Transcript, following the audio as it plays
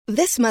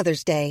This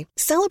Mother's Day,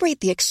 celebrate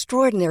the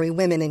extraordinary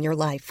women in your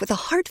life with a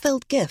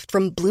heartfelt gift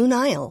from Blue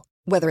Nile.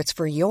 Whether it's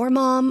for your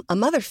mom, a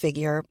mother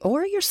figure,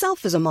 or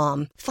yourself as a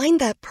mom, find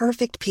that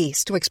perfect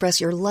piece to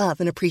express your love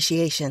and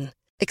appreciation.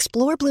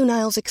 Explore Blue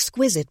Nile's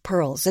exquisite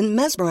pearls and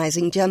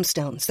mesmerizing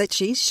gemstones that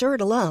she's sure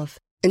to love.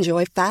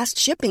 Enjoy fast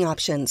shipping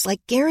options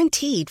like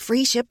guaranteed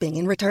free shipping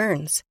and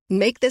returns.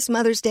 Make this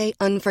Mother's Day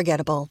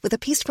unforgettable with a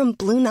piece from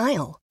Blue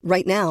Nile.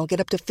 Right now, get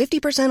up to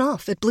 50%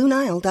 off at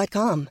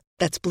BlueNile.com.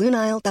 That's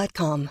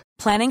BlueNile.com.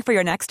 Planning for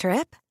your next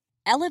trip?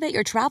 Elevate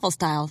your travel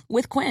style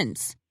with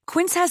Quince.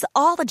 Quince has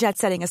all the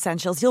jet-setting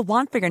essentials you'll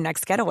want for your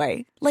next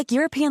getaway, like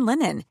European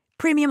linen,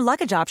 premium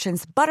luggage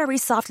options, buttery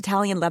soft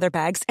Italian leather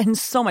bags, and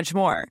so much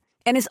more.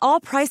 And is all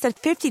priced at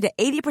 50 to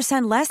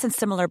 80% less than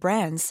similar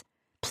brands.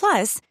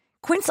 Plus,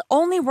 Quince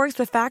only works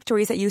with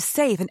factories that use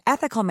safe and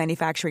ethical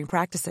manufacturing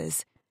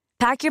practices.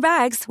 Pack your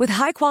bags with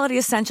high-quality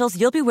essentials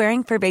you'll be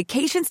wearing for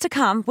vacations to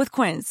come with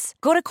Quince.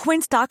 Go to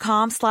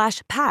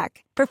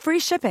quince.com/pack for free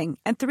shipping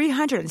and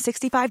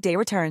 365-day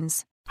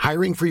returns.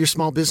 Hiring for your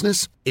small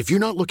business? If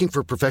you're not looking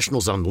for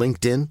professionals on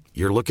LinkedIn,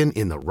 you're looking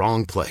in the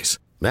wrong place.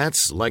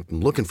 That's like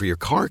looking for your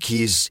car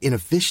keys in a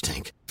fish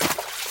tank.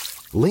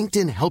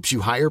 LinkedIn helps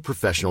you hire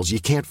professionals you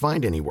can't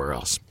find anywhere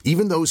else,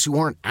 even those who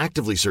aren't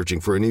actively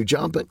searching for a new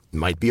job but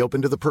might be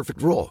open to the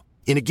perfect role.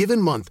 In a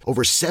given month,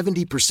 over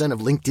 70% of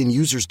LinkedIn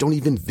users don't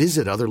even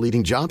visit other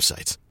leading job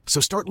sites. So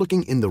start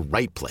looking in the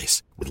right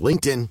place. With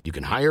LinkedIn, you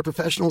can hire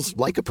professionals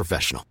like a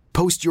professional.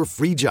 Post your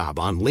free job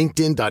on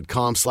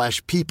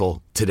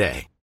linkedin.com/people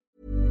today.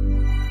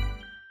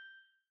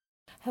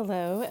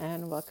 Hello,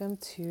 and welcome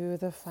to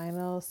the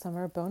final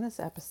summer bonus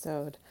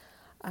episode.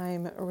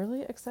 I'm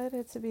really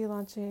excited to be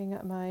launching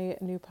my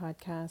new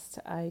podcast.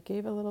 I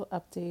gave a little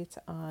update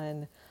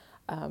on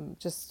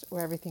just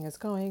where everything is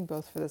going,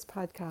 both for this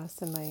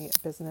podcast and my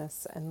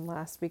business in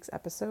last week's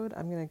episode.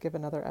 I'm going to give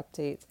another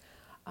update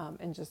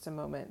in just a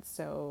moment.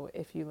 So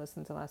if you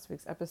listen to last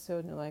week's episode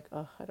and you're like,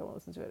 oh, I don't want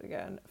to listen to it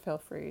again, feel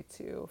free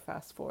to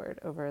fast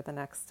forward over the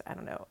next,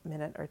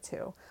 minute or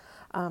two.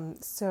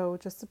 So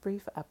just a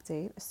brief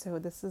update. So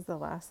this is the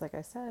last, like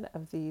I said,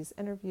 of these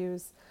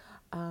interviews.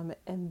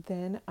 And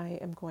then I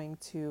am going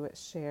to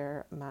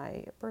share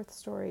my birth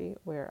story,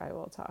 where I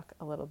will talk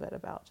a little bit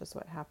about just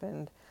what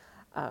happened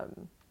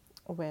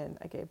when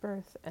I gave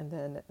birth, and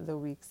then the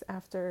weeks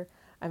after.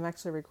 I'm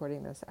actually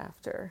recording this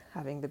after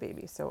having the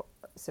baby. So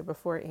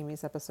before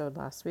Amy's episode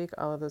last week,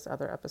 all of those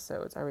other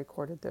episodes, I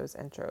recorded those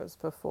intros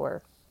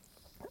before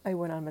I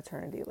went on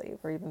maternity leave,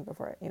 or even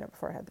before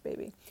I had the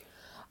baby.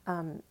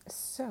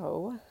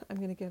 So I'm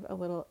going to give a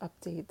little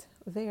update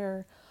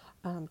there.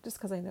 Just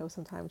because I know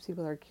sometimes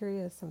people are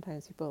curious,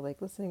 sometimes people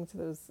like listening to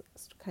those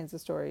kinds of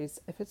stories.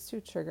 If it's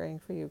too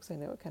triggering for you, because I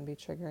know it can be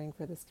triggering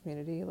for this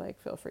community, like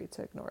feel free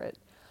to ignore it.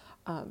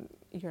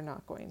 You're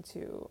not going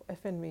to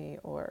offend me,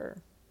 or,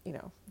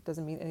 it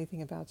doesn't mean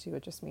anything about you.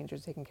 It just means you're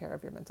taking care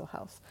of your mental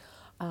health,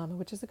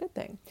 which is a good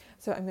thing.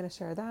 So I'm going to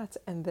share that.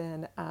 And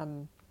then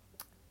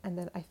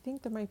I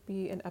think there might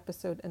be an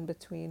episode in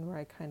between where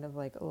I kind of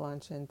like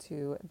launch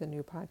into the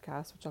new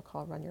podcast, which I'll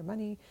call Run Your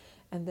Money.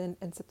 And then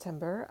in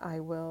September, I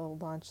will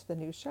launch the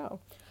new show.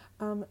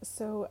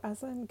 So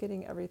as I'm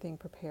getting everything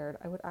prepared,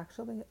 I would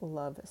actually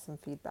love some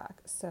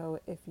feedback. So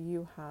if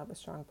you have a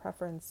strong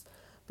preference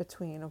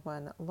between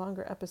one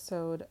longer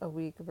episode a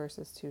week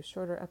versus two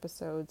shorter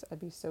episodes, I'd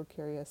be so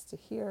curious to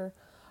hear.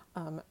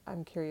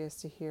 I'm curious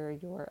to hear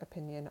your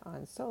opinion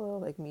on solo,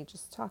 like me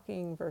just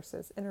talking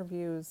versus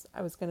interviews.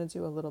 I was going to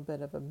do a little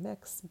bit of a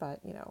mix, but,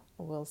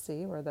 we'll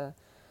see where the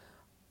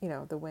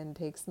wind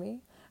takes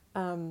me.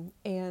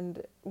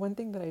 And one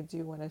thing that I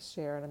do want to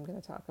share, and I'm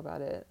going to talk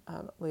about it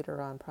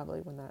later on,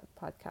 probably when that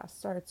podcast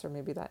starts, or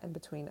maybe that in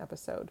between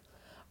episode,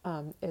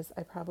 is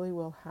I probably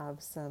will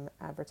have some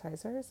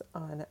advertisers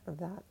on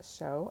that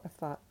show. I've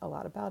thought a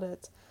lot about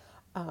it.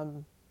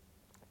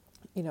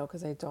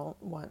 Because I don't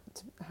want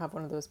to have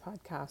one of those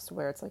podcasts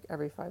where it's like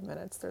every 5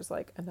 minutes there's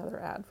like another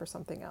ad for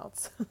something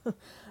else. I'm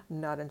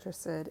not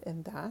interested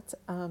in that.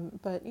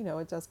 But,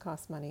 it does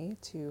cost money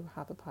to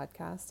have a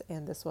podcast,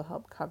 and this will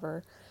help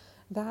cover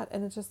that.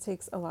 And it just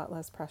takes a lot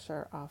less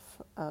pressure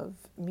off of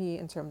me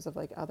in terms of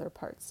like other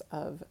parts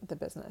of the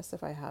business.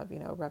 If I have,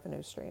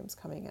 revenue streams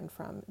coming in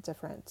from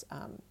different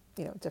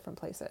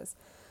places.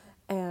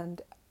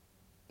 And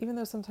even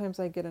though sometimes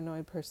I get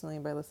annoyed personally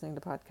by listening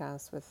to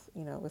podcasts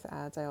with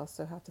ads, I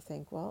also have to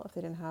think, well, if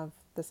they didn't have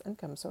this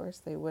income source,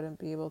 they wouldn't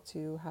be able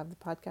to have the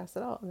podcast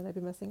at all, and then I'd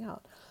be missing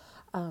out.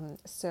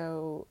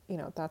 So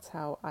that's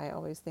how I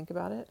always think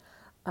about it.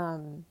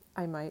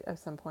 I might at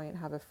some point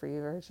have a free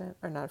version,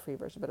 or not a free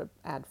version, but an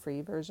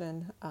ad-free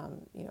version,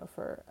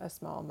 for a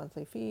small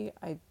monthly fee.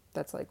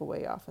 That's like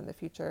way off in the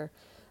future,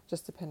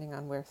 just depending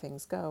on where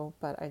things go.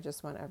 But I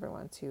just want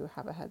everyone to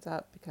have a heads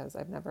up, because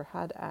I've never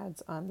had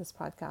ads on this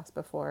podcast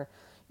before,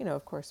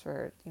 of course,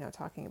 for,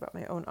 talking about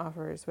my own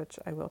offers, which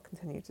I will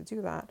continue to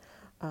do that.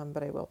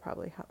 But I will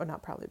probably have, or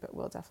not probably, but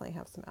will definitely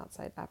have some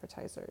outside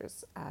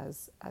advertisers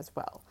as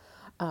well.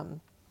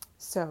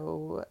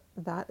 So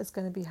that is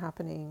going to be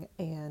happening.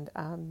 And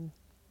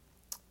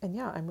and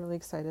yeah, I'm really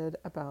excited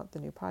about the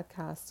new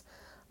podcast.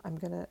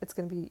 It's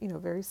gonna be,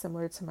 very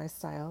similar to my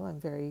style.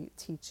 I'm very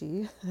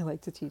teachy. I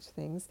like to teach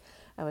things.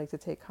 I like to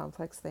take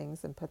complex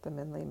things and put them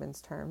in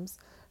layman's terms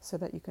so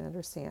that you can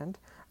understand.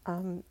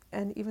 And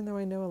even though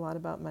I know a lot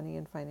about money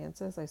and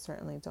finances, I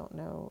certainly don't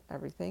know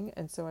everything.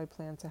 And so I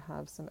plan to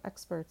have some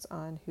experts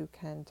on who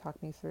can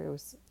talk me through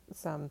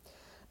some,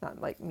 not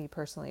like me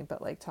personally,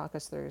 but like talk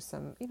us through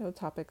some,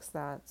 topics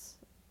that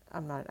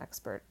I'm not an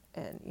expert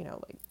in,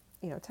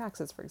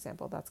 taxes, for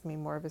example. That's going to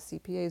be more of a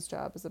CPA's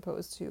job as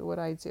opposed to what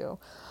I do.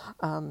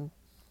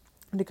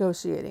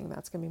 Negotiating,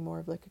 that's going to be more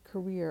of like a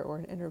career or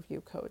an interview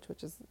coach,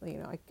 which is,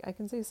 I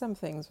can say some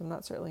things, but I'm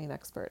not certainly an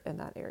expert in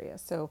that area.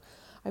 So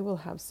I will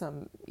have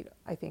some,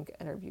 I think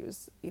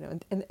interviews,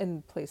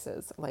 in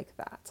places like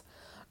that.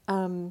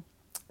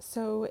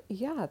 So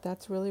yeah,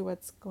 that's really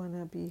what's going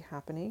to be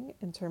happening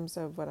in terms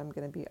of what I'm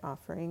going to be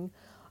offering.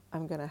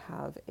 I'm going to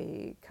have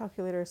a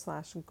calculator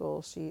 /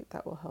 goal sheet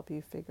that will help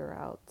you figure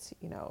out,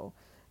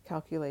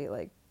 calculate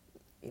like,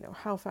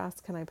 how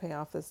fast can I pay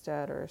off this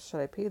debt, or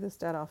should I pay this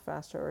debt off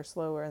faster or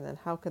slower? And then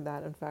how could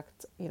that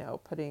affect,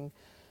 putting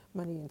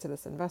money into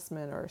this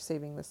investment or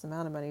saving this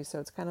amount of money? So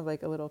it's kind of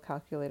like a little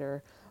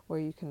calculator where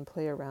you can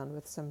play around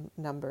with some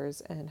numbers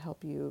and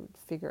help you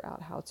figure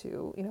out how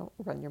to,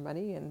 run your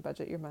money and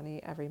budget your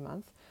money every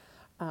month.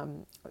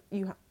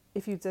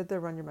 If you did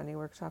the Run Your Money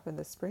workshop in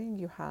the spring,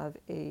 you have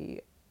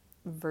a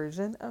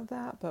version of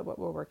that, but what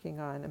we're working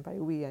on, and by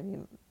we, I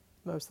mean,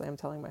 mostly I'm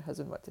telling my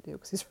husband what to do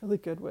because he's really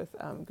good with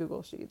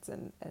Google Sheets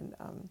and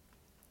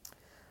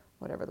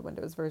whatever the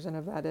Windows version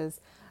of that is.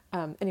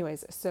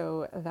 Anyways,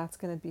 so that's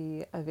going to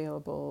be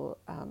available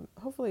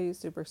hopefully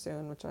super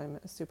soon, which I'm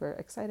super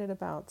excited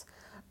about.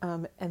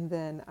 And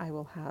then I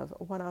will have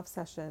one-off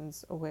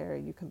sessions where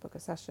you can book a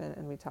session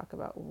and we talk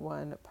about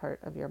one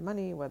part of your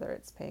money, whether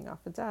it's paying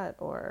off a debt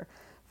or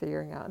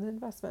figuring out an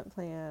investment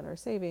plan or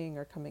saving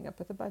or coming up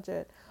with a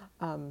budget.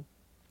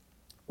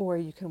 Or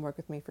you can work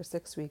with me for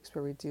 6 weeks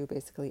where we do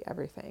basically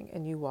everything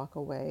and you walk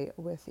away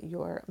with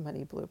your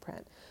money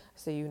blueprint.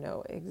 So you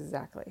know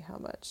exactly how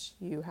much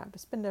you have to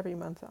spend every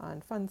month on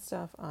fun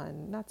stuff,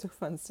 on not so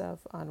fun stuff,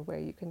 on where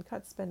you can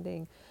cut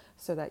spending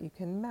so that you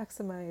can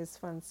maximize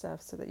fun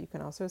stuff, so that you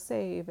can also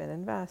save and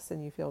invest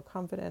and you feel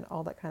confident,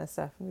 all that kind of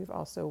stuff. And we've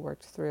also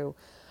worked through,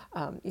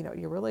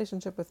 your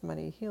relationship with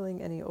money,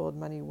 healing any old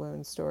money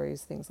wound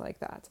stories, things like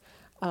that.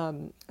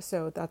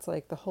 So that's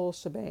like the whole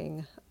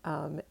shebang.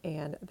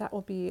 And that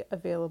will be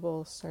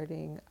available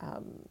starting,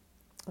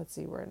 let's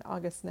see, we're in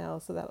August now,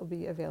 so that will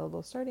be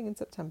available starting in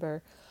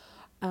September.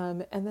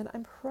 And then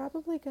I'm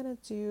probably going to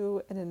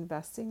do an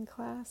investing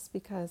class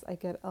because I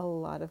get a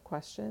lot of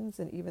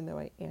questions. And even though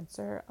I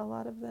answer a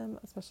lot of them,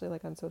 especially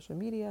like on social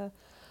media,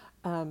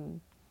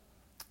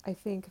 I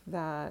think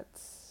that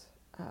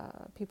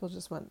people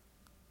just want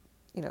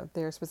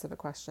their specific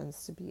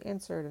questions to be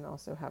answered and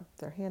also have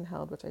their hand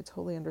held, which I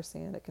totally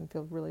understand. It can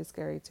feel really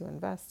scary to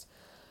invest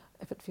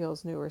if it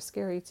feels new or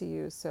scary to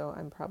you. So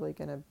I'm probably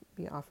going to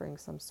be offering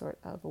some sort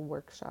of a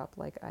workshop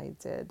like I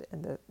did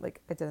in the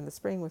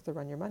spring with the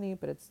Run Your Money,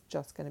 but it's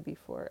just going to be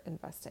for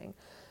investing.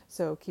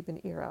 So keep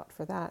an ear out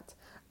for that.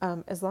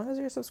 As long as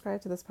you're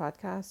subscribed to this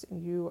podcast,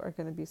 you are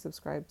going to be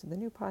subscribed to the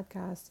new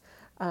podcast.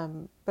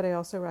 But I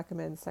also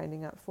recommend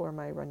signing up for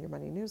my Run Your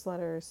Money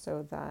newsletter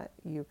so that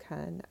you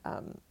can,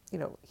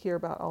 hear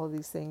about all of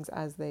these things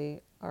as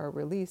they are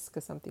released,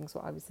 because some things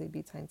will obviously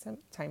be time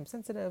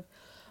sensitive.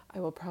 I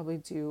will probably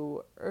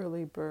do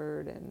early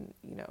bird and,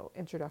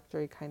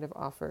 introductory kind of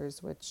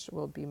offers, which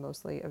will be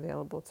mostly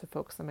available to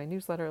folks on my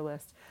newsletter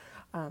list.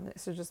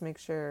 So just make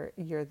sure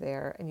you're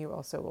there, and you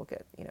also will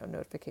get,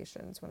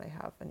 notifications when I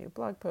have a new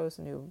blog post,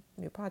 a new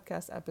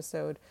podcast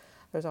episode.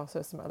 There's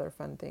also some other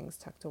fun things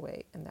tucked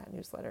away in that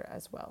newsletter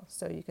as well.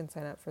 So you can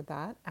sign up for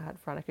that at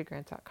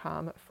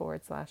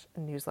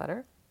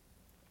veronicagrant.com/newsletter.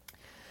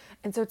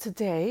 And so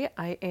today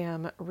I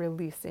am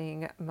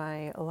releasing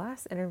my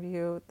last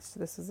interview. So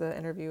this is an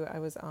interview I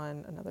was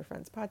on another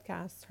friend's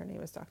podcast. Her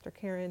name is Dr.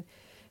 Karen.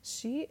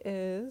 She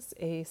is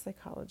a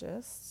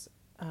psychologist,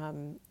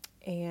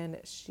 and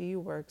she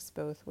works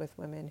both with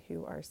women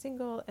who are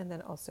single and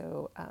then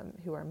also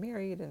who are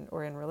married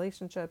or in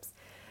relationships.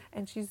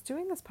 And she's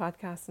doing this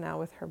podcast now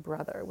with her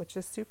brother, which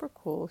is super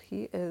cool.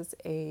 He is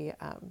I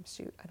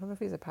don't know if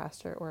he's a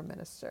pastor or a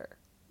minister.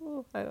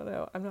 Ooh, I don't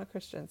know. I'm not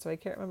Christian, so I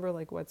can't remember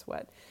like what's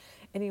what.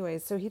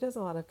 Anyways, so he does a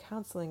lot of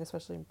counseling,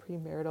 especially in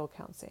premarital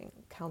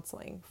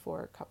counseling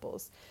for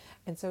couples.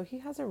 And so he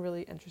has a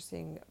really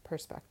interesting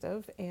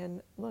perspective.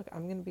 And look,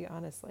 I'm going to be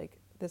honest, like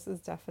this is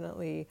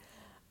definitely,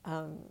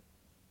 I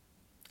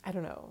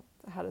don't know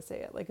how to say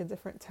it, like a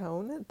different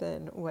tone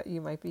than what you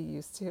might be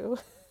used to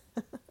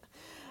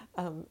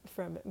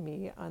from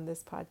me on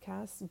this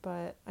podcast.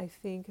 But I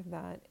think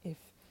that if,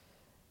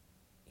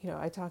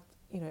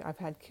 I've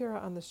had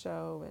Kira on the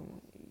show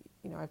and,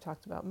 I've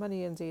talked about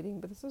money and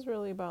dating, but this is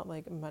really about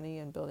like money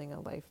and building a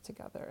life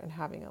together and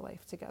having a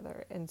life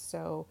together. And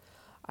so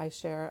I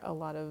share a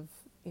lot of,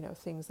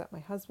 things that my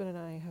husband and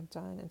I have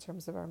done in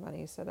terms of our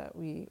money so that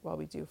while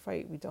we do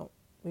fight,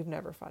 we've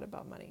never fought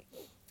about money.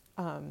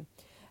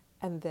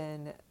 And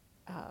then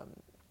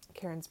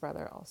Karen's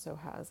brother also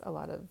has a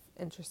lot of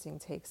interesting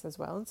takes as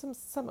well, and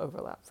some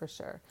overlap for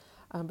sure.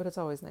 But it's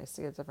always nice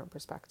to get a different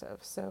perspective.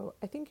 So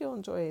I think you'll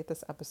enjoy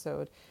this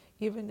episode,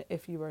 even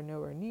if you are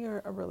nowhere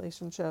near a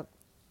relationship,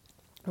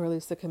 or at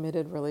least a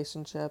committed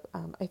relationship.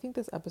 I think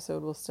this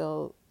episode will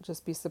still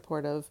just be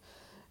supportive.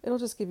 It'll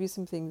just give you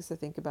some things to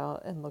think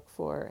about and look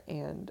for,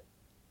 and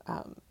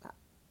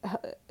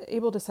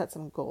able to set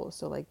some goals.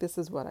 So like, this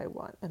is what I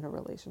want in a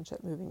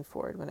relationship moving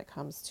forward when it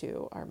comes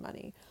to our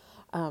money.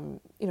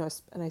 And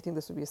I think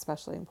this would be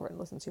especially important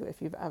to listen to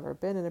if you've ever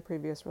been in a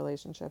previous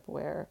relationship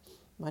where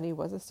money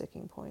was a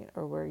sticking point,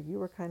 or where you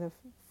were kind of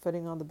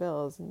footing all the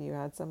bills and you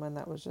had someone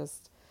that was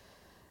just,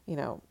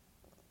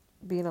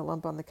 being a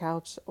lump on the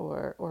couch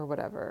or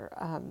whatever.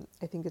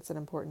 I think it's an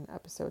important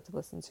episode to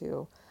listen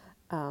to,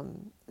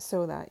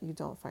 so that you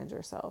don't find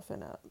yourself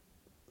in a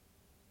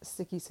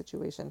sticky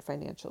situation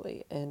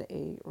financially in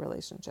a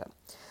relationship.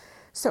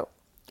 So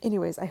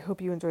anyways, I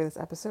hope you enjoy this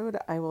episode.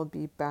 I will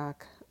be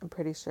back, I'm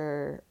pretty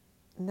sure,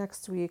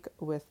 next week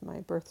with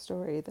my birth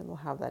story. Then we'll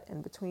have that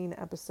in between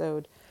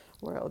episode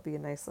where it'll be a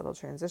nice little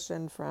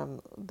transition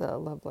from the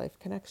Love Life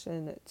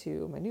Connection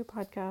to my new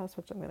podcast,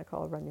 which I'm going to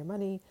call Run Your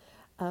Money.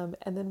 And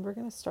then we're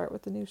going to start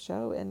with the new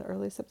show in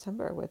early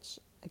September, which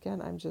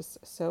again, I'm just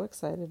so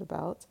excited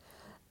about.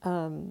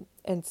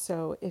 And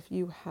so if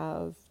you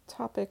have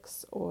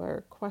topics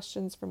or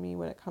questions for me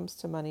when it comes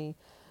to money,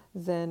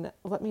 then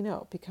let me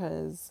know,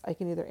 because I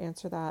can either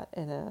answer that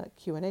in a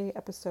Q&A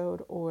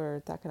episode,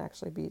 or that can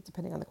actually be,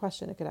 depending on the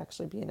question, it could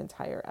actually be an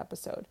entire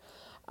episode.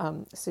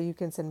 So you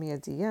can send me a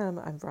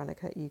DM. I'm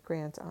Veronica E.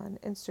 Grant on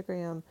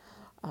Instagram.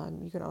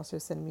 You can also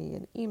send me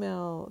an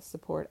email,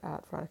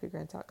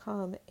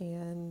 support@veronicagrant.com,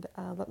 and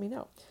let me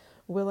know.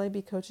 Will I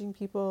be coaching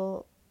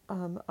people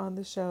on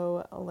the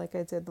show like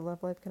I did the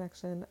Love Life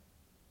Connection?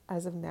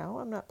 As of now,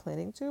 I'm not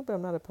planning to, but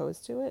I'm not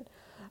opposed to it.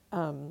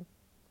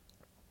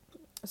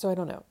 So I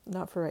don't know,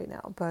 not for right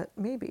now, but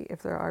maybe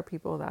if there are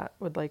people that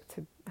would like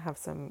to have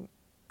some,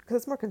 because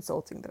it's more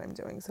consulting that I'm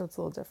doing, so it's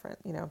a little different,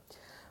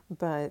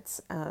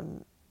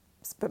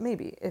 but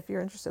maybe if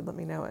you're interested, let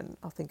me know and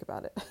I'll think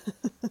about it.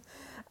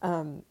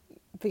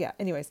 But yeah,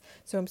 anyways,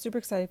 so I'm super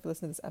excited for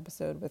listening to this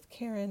episode with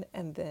Karen,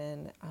 and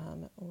then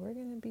we're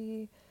going to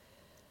be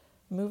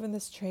moving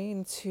this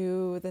train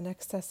to the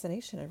next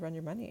destination of Run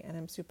Your Money, and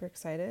I'm super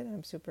excited.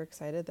 I'm super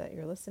excited that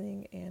you're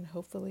listening and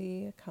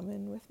hopefully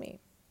coming with me.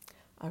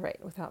 All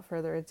right, without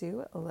further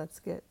ado, let's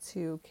get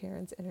to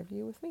Karen's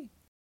interview with me.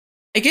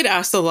 I get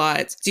asked a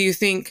lot, do you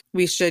think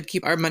we should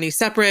keep our money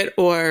separate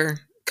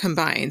or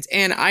combined?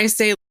 And I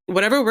say,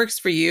 whatever works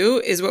for you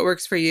is what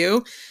works for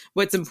you.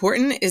 What's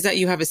important is that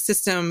you have a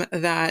system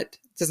that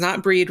does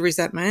not breed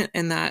resentment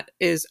and that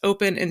is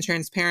open and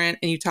transparent,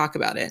 and you talk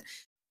about it.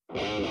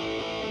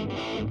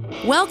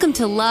 Welcome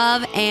to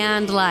Love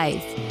and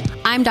Life.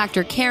 I'm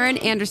Dr. Karen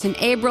Anderson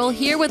Abril,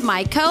 here with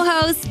my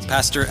co-host,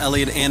 Pastor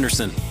Elliot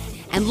Anderson.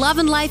 And Love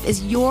and Life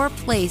is your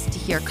place to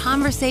hear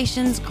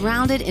conversations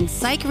grounded in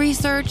psych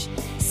research,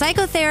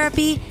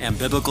 psychotherapy, and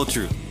biblical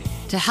truth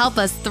to help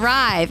us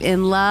thrive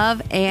in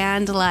love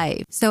and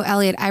life. So,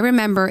 Elliot, I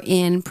remember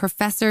in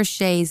Professor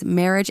Shea's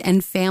marriage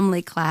and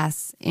family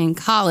class in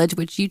college,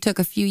 which you took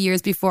a few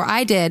years before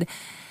I did,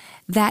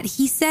 that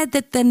he said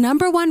that the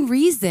number one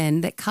reason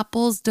that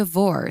couples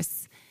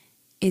divorce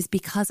is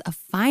because of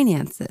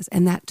finances.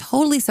 And that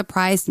totally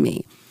surprised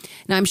me.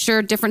 Now, I'm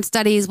sure different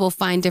studies will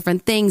find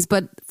different things,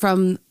 but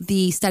from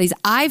the studies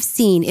I've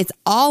seen, it's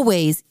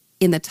always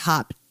in the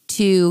top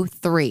 2,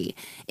 3,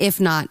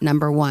 if not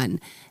number 1,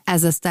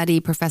 as a study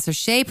Professor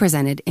Shea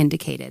presented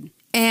indicated.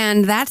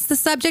 And that's the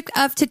subject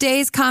of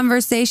today's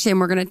conversation.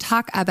 We're going to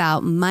talk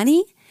about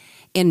money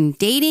in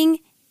dating,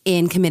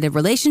 in committed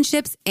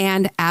relationships,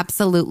 and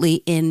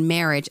absolutely in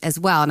marriage as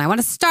well. And I want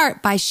to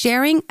start by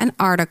sharing an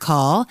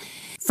article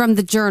from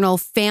the journal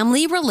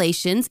Family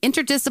Relations,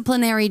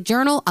 Interdisciplinary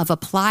Journal of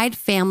Applied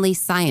Family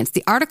Science.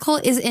 The article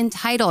is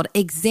entitled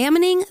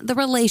Examining the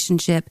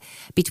Relationship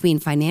Between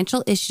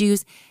Financial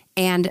Issues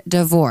and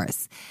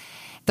Divorce.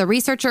 The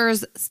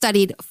researchers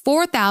studied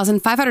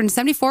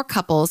 4,574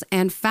 couples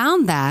and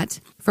found that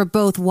for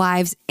both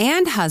wives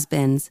and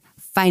husbands,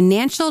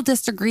 financial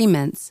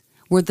disagreements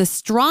were the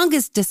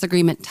strongest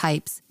disagreement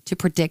types to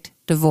predict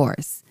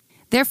divorce.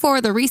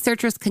 Therefore, the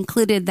researchers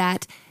concluded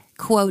that,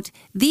 quote,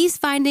 these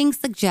findings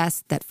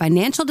suggest that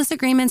financial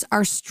disagreements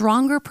are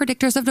stronger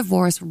predictors of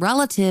divorce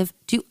relative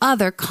to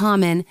other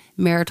common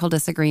marital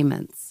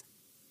disagreements.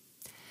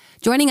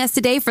 Joining us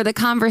today for the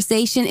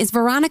conversation is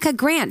Veronica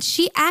Grant.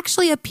 She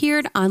actually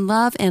appeared on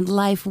Love and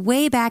Life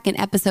way back in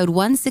episode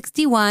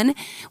 161,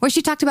 where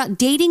she talked about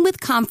dating with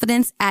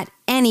confidence at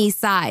any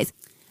size.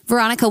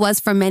 Veronica was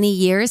for many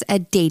years a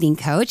dating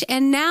coach,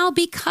 and now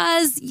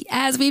because,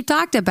 as we've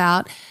talked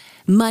about,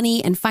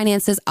 money and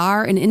finances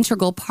are an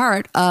integral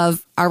part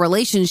of our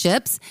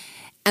relationships,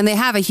 and they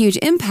have a huge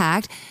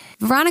impact,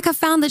 Veronica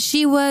found that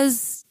she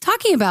was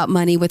talking about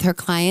money with her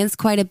clients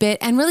quite a bit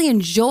and really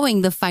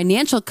enjoying the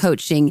financial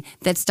coaching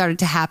that started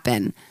to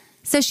happen.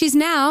 So she's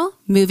now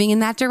moving in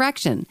that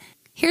direction.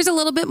 Here's a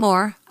little bit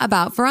more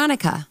about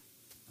Veronica.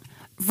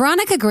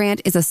 Veronica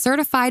Grant is a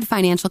certified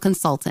financial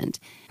consultant.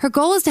 Her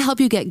goal is to help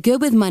you get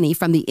good with money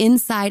from the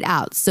inside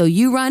out, so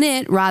you run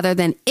it rather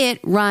than it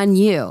run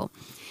you.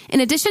 In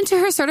addition to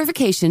her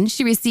certification,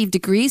 she received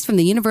degrees from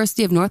the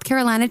University of North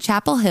Carolina,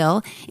 Chapel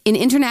Hill in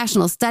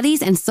international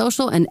studies and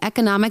social and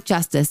economic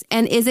justice,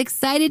 and is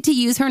excited to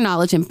use her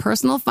knowledge in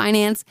personal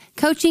finance,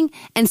 coaching,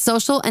 and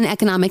social and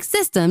economic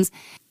systems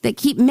that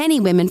keep many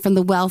women from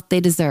the wealth they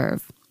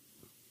deserve.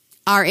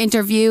 Our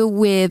interview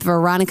with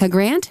Veronica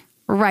Grant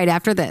right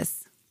after this.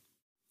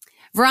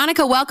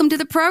 Veronica, welcome to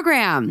the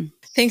program.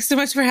 Thanks so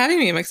much for having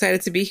me. I'm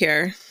excited to be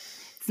here.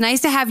 It's nice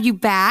to have you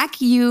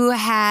back. You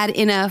had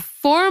in a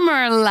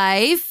former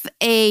life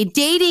a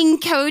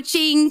dating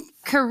coaching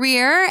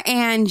career,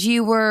 and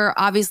you were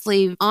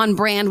obviously on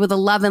brand with the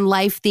love and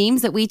life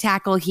themes that we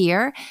tackle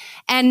here.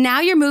 And now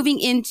you're moving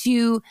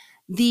into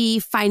the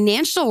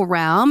financial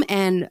realm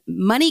and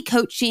money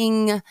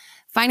coaching,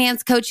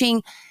 finance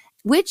coaching,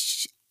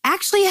 which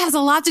actually has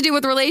a lot to do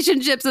with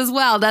relationships as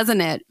well,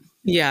 doesn't it?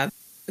 Yeah.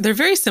 They're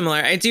very similar.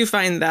 I do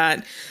find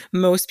that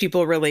most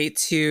people relate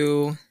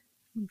to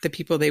the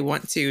people they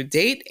want to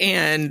date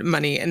and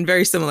money in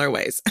very similar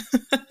ways.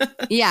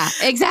 Yeah,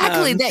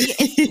 exactly.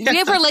 We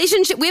have a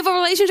relationship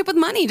with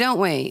money, don't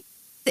we?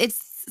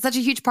 It's such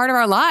a huge part of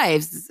our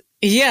lives.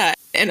 Yeah.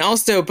 And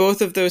also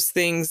both of those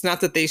things,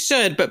 not that they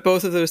should, but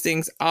both of those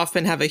things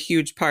often have a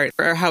huge part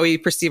for how we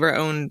perceive our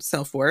own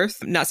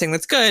self-worth. I'm not saying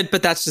that's good,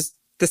 but that's just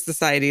the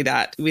society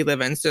that we live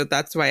in. So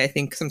that's why I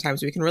think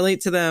sometimes we can relate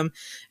to them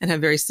and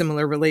have very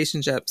similar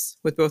relationships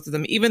with both of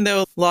them, even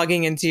though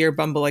logging into your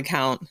Bumble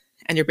account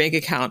and your bank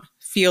account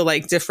feel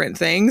like different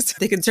things.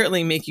 They can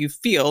certainly make you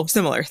feel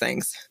similar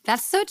things.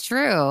 That's so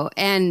true.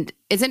 And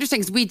it's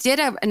interesting because we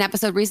did an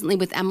episode recently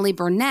with Emily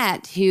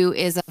Burnett, who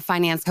is a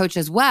finance coach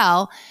as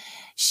well.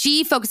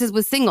 She focuses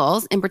with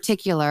singles in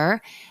particular,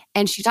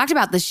 and she talked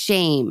about the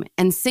shame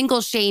and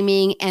single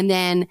shaming, and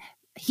then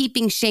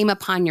heaping shame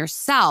upon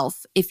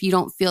yourself if you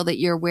don't feel that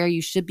you're where you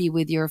should be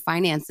with your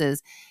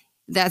finances.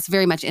 That's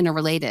very much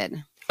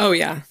interrelated. Oh,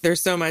 yeah.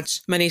 There's so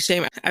much money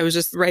shame. I was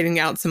just writing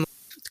out some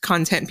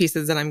content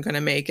pieces that I'm going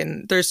to make.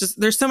 And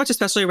there's so much,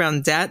 especially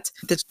around debt,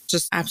 that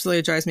just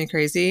absolutely drives me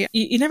crazy.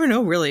 You never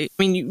know, really. I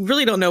mean, you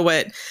really don't know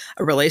what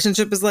a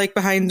relationship is like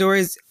behind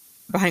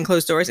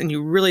closed doors, and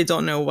you really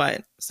don't know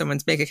what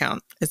someone's bank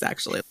account is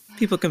actually.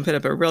 People can put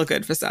up a real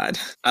good facade.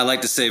 I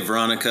like to say,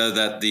 Veronica,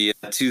 that the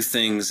two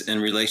things in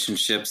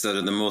relationships that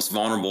are the most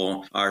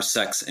vulnerable are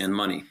sex and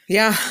money.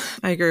 Yeah,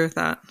 I agree with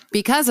that.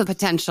 Because of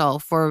potential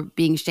for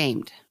being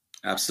shamed.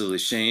 Absolutely.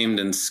 Shamed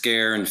and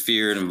scared and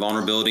feared and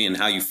vulnerability and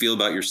how you feel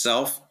about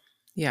yourself.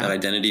 Yeah. That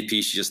identity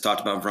piece you just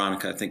talked about,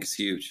 Veronica, I think is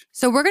huge.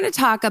 So we're going to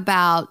talk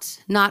about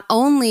not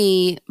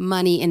only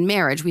money in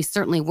marriage, we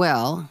certainly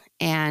will.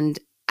 And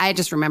I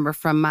just remember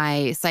from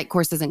my psych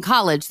courses in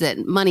college that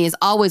money is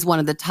always one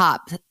of the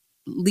top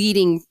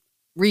leading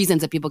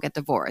reasons that people get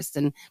divorced.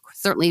 And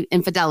certainly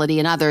infidelity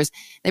and others,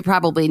 they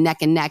probably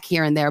neck and neck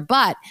here and there.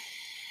 But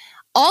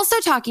also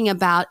talking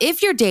about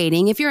if you're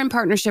dating, if you're in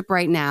partnership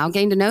right now,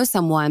 getting to know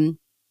someone,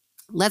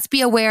 let's be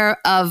aware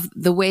of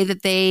the way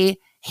that they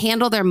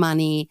handle their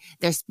money,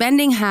 their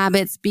spending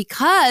habits,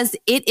 because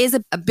it is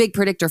a big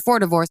predictor for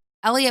divorce.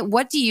 Elliot,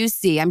 what do you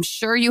see? I'm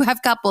sure you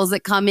have couples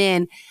that come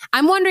in.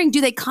 I'm wondering,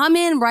 do they come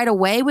in right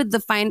away with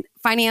the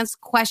finance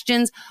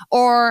questions,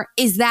 or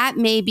is that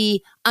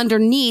maybe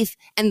underneath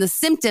and the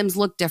symptoms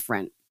look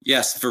different?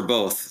 Yes, for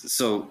both.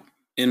 So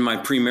in my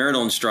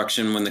premarital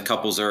instruction, when the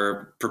couples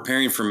are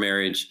preparing for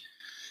marriage,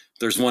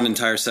 there's one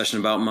entire session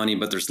about money,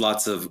 but there's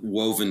lots of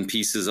woven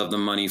pieces of the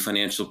money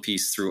financial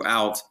piece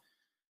throughout.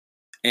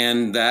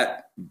 And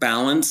that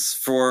balance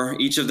for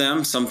each of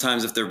them,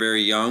 sometimes if they're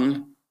very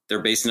young, they're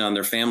basing it on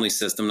their family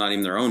system, not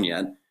even their own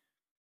yet.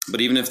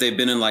 But even if they've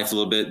been in life a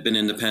little bit, been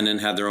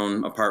independent, had their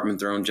own apartment,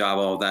 their own job,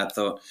 all of that,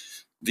 though,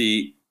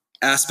 the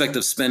aspect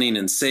of spending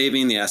and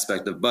saving, the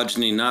aspect of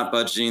budgeting, not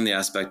budgeting, the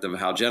aspect of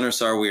how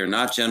generous are we or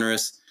not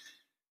generous,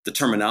 the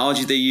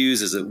terminology they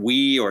use, is it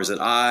we or is it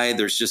I?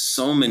 There's just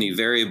so many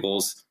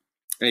variables.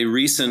 A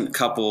recent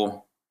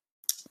couple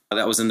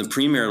that was in the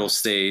premarital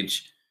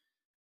stage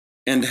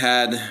and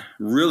had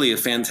really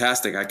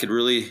I could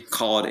really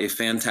call it a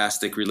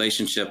fantastic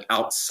relationship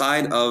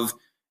outside of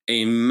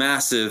a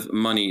massive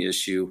money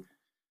issue,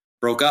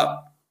 broke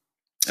up.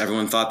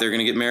 Everyone thought they were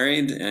going to get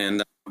married,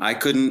 and I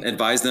couldn't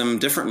advise them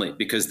differently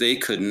because they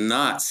could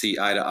not see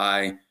eye to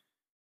eye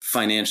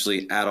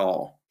financially at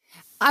all.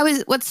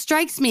 What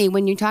strikes me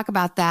when you talk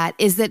about that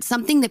is that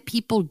something that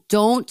people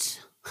don't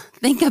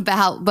think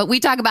about, but we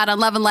talk about on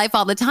Love and Life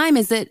all the time,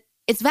 is that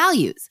it's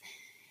values.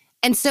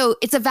 And so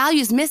it's a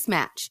values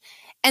mismatch.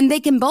 And they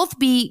can both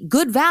be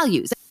good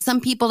values. Some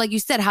people, like you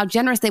said, how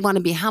generous they want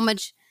to be, how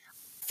much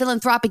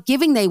philanthropic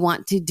giving they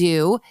want to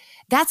do.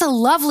 That's a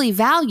lovely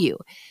value.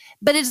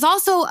 But it's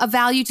also a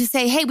value to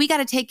say, hey, we got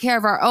to take care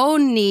of our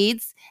own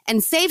needs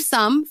and save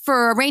some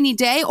for a rainy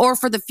day or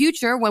for the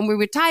future when we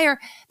retire.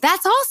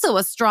 That's also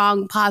a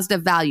strong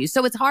positive value.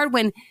 So it's hard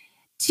when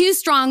two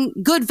strong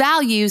good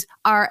values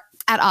are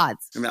at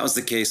odds. And that was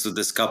the case with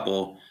this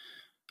couple.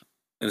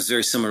 It was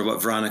very similar to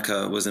what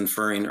Veronica was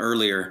inferring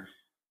earlier.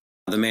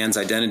 The man's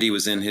identity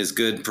was in his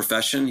good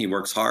profession. He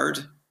works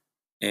hard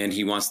and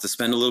he wants to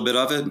spend a little bit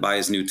of it, buy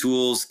his new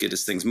tools, get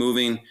his things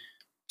moving.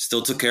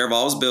 Still took care of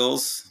all his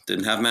bills,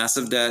 didn't have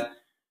massive debt.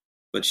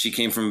 But she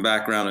came from a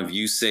background of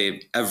you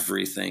save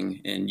everything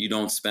and you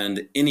don't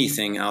spend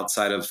anything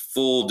outside of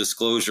full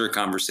disclosure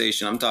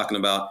conversation. I'm talking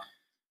about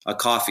a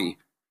coffee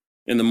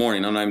in the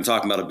morning. I'm not even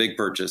talking about a big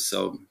purchase.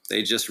 So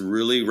they just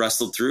really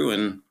wrestled through,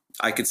 and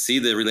I could see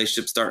the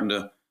relationship starting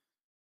to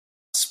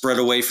spread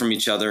away from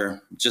each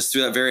other just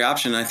through that very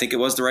option. And I think it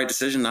was the right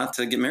decision not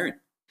to get married.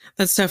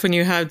 That's tough when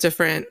you have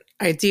different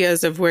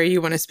ideas of where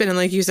you want to spend. And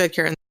like you said,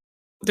 Karen,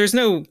 there's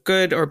no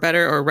good or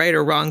better or right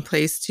or wrong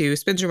place to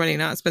spend your money,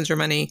 not spend your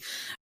money.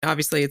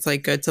 Obviously, it's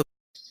like good to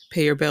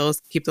pay your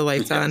bills, keep the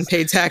lights on,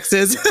 pay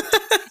taxes.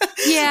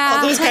 Yeah.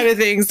 All those kind of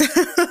things.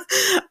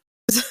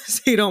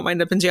 So you don't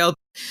wind up in jail.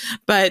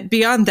 But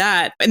beyond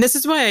that, and this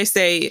is why I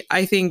say,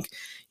 I think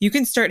you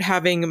can start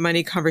having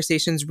money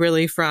conversations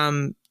really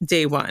from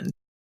day one,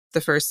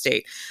 the first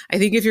date. I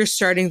think if you're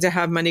starting to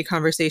have money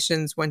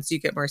conversations once you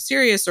get more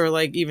serious, or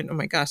like even, oh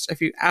my gosh,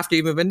 after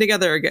you move in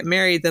together or get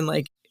married, then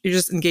like you're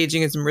just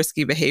engaging in some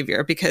risky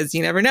behavior, because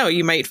you never know.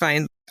 You might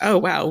find, oh,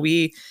 wow,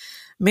 we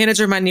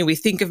manage our money, we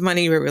think of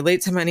money, we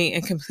relate to money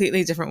in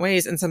completely different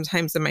ways. And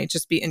sometimes it might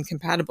just be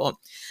incompatible.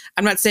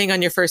 I'm not saying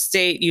on your first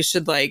date, you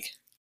should like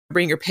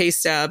bring your pay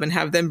stub and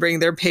have them bring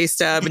their pay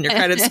stub and your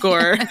credit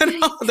score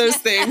and all those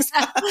things.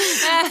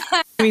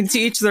 I mean, to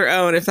each their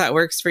own, if that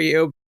works for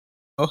you.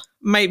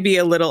 Might be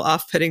a little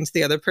off-putting to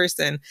the other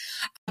person.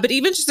 But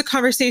even just a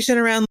conversation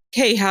around,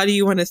 hey, how do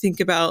you want to think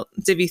about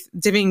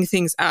divvying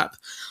things up?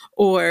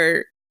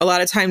 Or a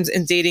lot of times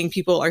in dating,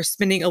 people are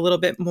spending a little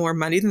bit more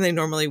money than they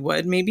normally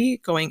would, maybe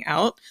going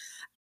out.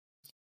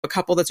 A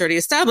couple that's already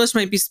established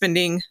might be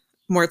spending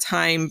more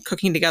time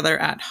cooking together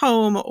at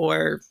home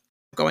or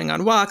going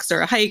on walks or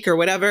a hike or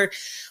whatever,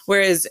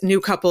 whereas new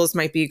couples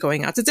might be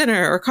going out to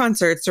dinner or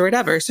concerts or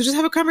whatever. So just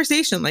have a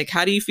conversation. Like,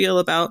 how do you feel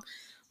about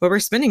what we're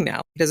spending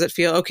now? Does it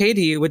feel okay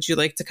to you? Would you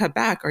like to cut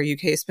back? Are you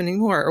okay spending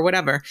more or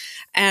whatever?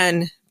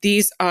 And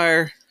these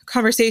are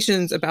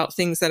conversations about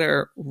things that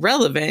are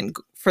relevant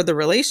for the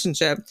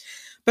relationship,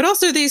 but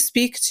also they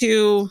speak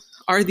to,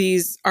 are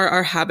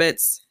our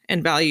habits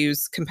and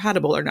values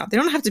compatible or not? They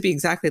don't have to be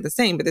exactly the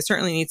same, but they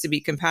certainly need to be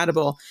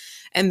compatible.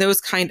 And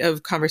those kind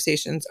of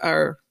conversations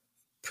are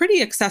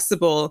pretty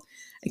accessible,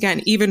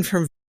 again, even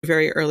from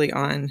very early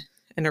on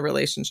in a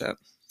relationship.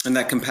 And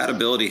that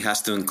compatibility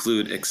has to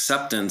include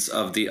acceptance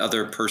of the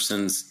other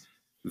person's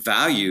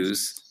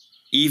values,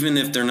 even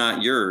if they're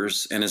not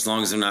yours, and as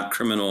long as they're not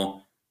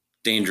criminal,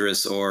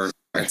 dangerous, or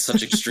at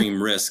such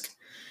extreme risk.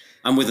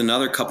 I'm with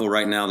another couple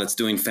right now that's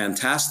doing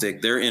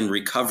fantastic. They're in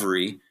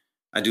recovery.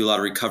 I do a lot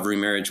of recovery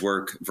marriage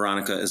work,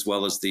 Veronica, as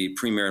well as the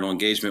premarital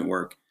engagement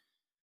work.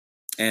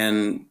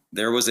 And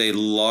there was a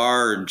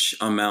large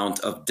amount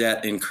of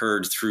debt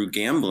incurred through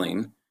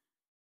gambling,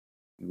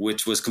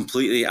 which was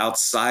completely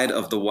outside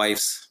of the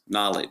wife's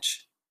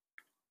knowledge.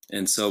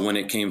 And so when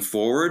it came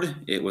forward,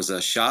 it was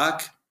a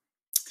shock.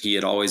 He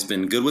had always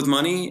been good with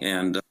money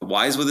and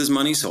wise with his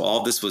money, so all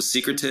of this was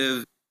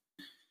secretive.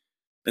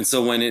 And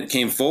so when it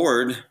came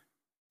forward,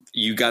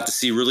 you got to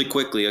see really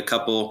quickly a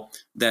couple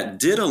that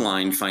did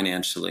align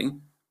financially.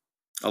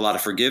 A lot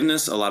of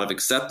forgiveness, a lot of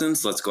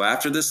acceptance. Let's go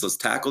after this. Let's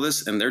tackle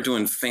this. And they're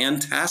doing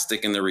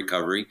fantastic in their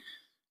recovery.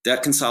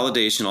 Debt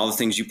consolidation, all the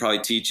things you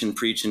probably teach and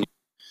preach in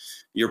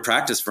your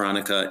practice,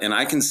 Veronica. And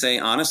I can say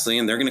honestly,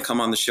 and they're going to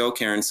come on the show,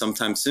 Karen,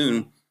 sometime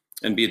soon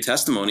and be a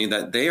testimony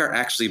that they are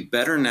actually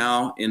better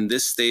now in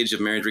this stage of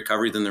marriage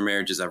recovery than their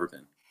marriage has ever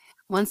been.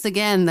 Once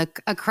again,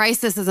 a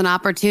crisis is an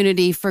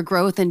opportunity for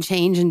growth and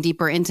change and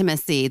deeper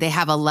intimacy. They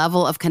have a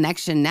level of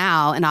connection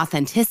now and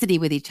authenticity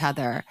with each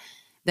other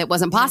that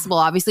wasn't possible,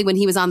 obviously, when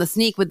he was on the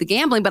sneak with the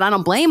gambling, but I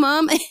don't blame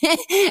him.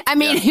 I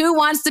mean, who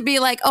wants to be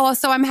like, oh,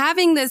 so I'm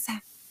having this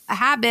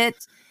habit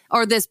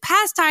or this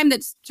pastime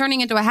that's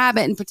turning into a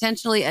habit and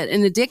potentially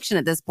an addiction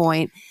at this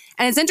point.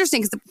 And it's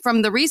interesting because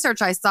from the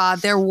research I saw,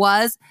 there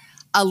was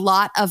a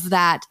lot of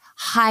that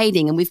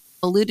hiding, and we've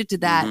alluded to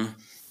that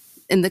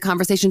in the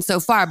conversation so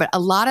far, but a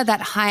lot of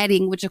that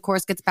hiding, which of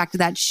course gets back to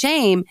that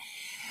shame.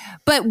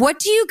 But what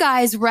do you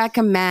guys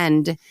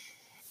recommend?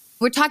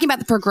 We're talking about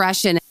the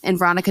progression, and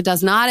Veronica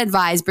does not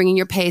advise bringing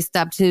your pay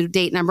stub to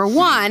date number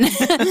one.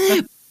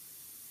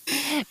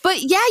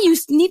 But yeah, you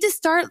need to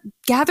start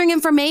gathering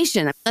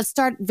information. Let's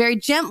start very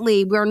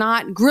gently. We're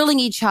not grilling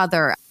each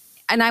other.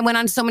 And I went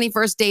on so many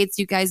first dates,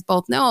 you guys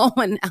both know,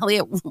 and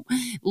Elliot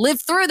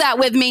lived through that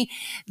with me,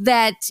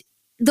 that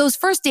those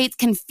first dates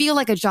can feel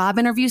like a job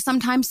interview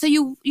sometimes. So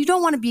you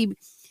don't want to be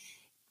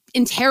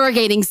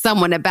interrogating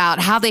someone about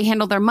how they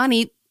handle their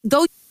money,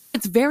 though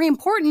it's very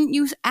important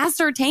you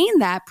ascertain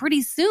that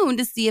pretty soon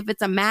to see if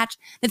it's a match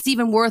that's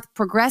even worth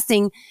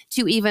progressing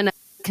to even a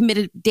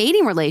committed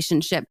dating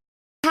relationship.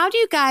 How do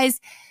you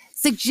guys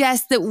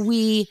suggest that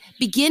we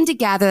begin to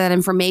gather that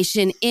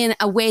information in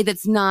a way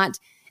that's not,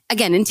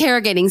 again,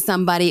 interrogating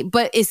somebody,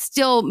 but is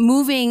still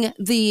moving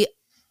the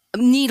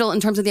needle in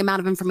terms of the amount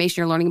of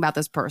information you're learning about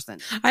this person.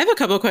 I have a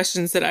couple of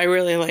questions that I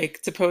really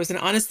like to pose. And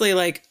honestly,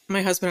 like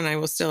my husband and I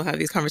will still have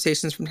these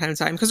conversations from time to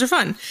time because they're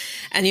fun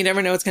and you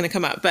never know what's going to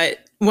come up. But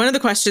one of the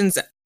questions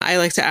I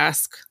like to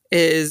ask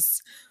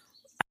is,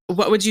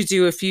 what would you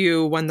do if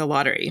you won the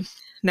lottery?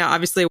 Now,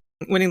 obviously,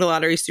 winning the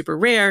lottery is super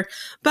rare,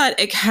 but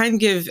it can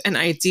give an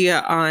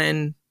idea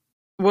on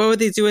what would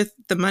they do with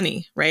the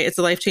money, right? It's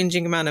a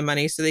life-changing amount of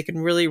money. So they can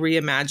really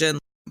reimagine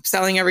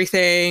selling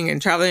everything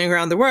and traveling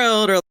around the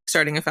world, or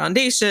starting a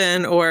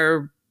foundation,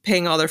 or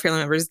paying all their family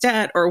members'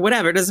 debt, or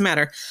whatever. It doesn't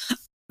matter.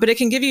 But it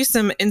can give you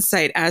some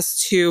insight as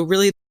to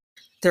really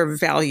their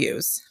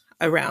values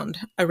around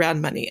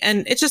money.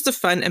 And it's just a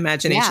fun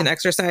imagination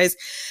exercise.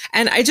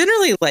 And I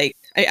generally like,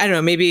 I don't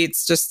know, maybe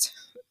it's just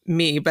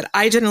me, but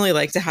I generally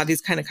like to have these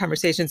kind of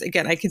conversations.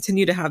 Again, I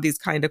continue to have these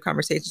kind of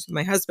conversations with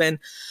my husband.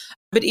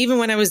 But even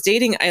when I was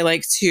dating, I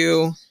like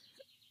to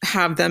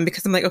have them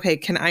because I'm like, okay,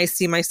 can I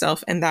see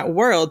myself in that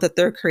world that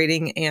they're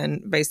creating,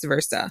 and vice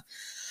versa?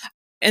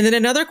 And then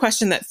another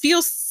question that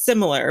feels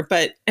similar,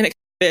 but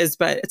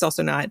it's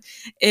also not,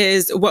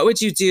 is what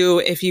would you do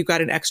if you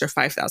got an extra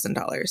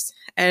 $5,000?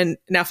 And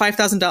now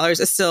 $5,000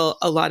 is still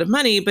a lot of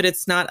money, but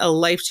it's not a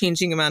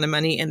life-changing amount of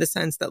money in the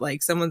sense that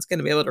like someone's going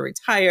to be able to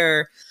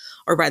retire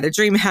or buy their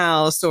dream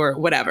house or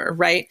whatever,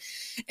 right?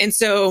 And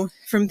so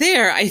from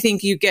there, I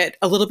think you get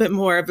a little bit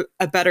more of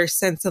a better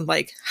sense of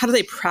like, how do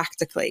they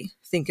practically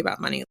think about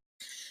money?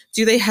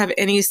 Do they have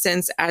any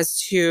sense as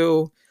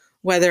to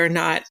whether or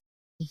not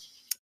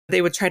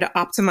they would try to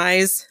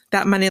optimize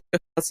that money?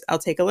 I'll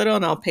take a little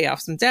and I'll pay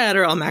off some debt,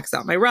 or I'll max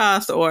out my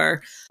Roth,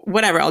 or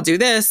whatever, I'll do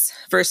this,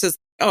 versus,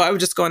 oh, I would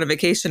just go on a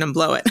vacation and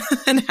blow it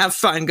and have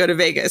fun, go to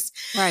Vegas.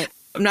 Right.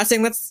 I'm not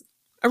saying that's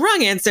a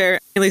wrong answer.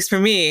 At least for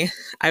me,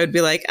 I would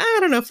be like, I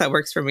don't know if that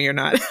works for me or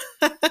not.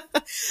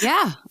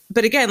 Yeah.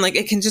 But again, like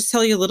it can just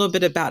tell you a little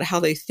bit about how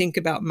they think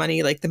about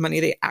money, like the money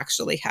they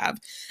actually have,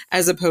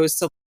 as opposed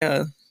to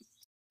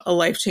a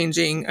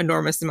life-changing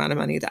enormous amount of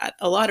money that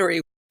a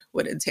lottery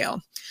would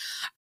entail.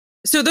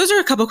 So those are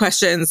a couple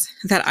questions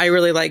that I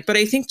really like. But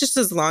I think just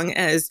as long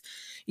as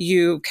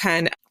you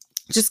can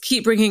just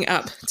keep bringing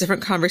up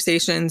different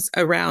conversations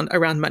around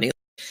money.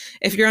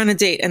 If you're on a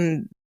date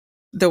and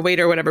the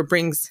waiter or whatever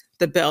brings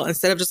the bill,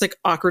 instead of just like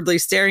awkwardly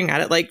staring at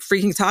it, like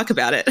freaking talk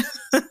about it.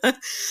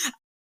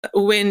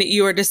 When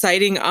you are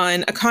deciding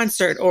on a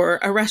concert or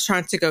a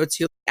restaurant to go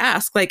to,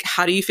 ask like,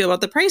 how do you feel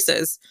about the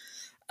prices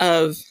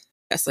of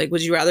this? Like,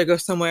 would you rather go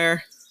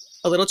somewhere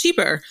a little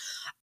cheaper?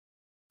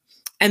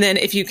 And then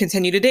if you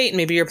continue to date,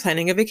 maybe you're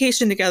planning a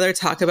vacation together,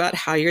 talk about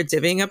how you're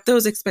divvying up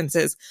those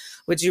expenses.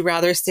 Would you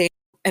rather stay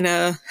in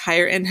a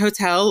higher end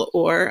hotel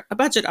or a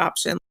budget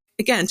option?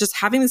 Again, just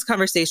having these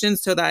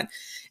conversations so that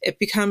it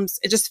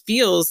just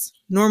feels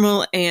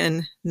normal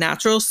and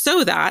natural,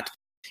 so that,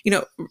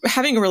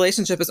 having a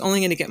relationship is only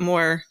going to get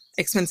more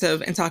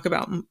expensive and talk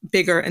about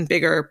bigger and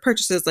bigger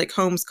purchases like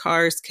homes,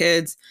 cars,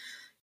 kids,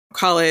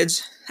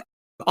 college,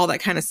 all that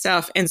kind of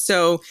stuff. And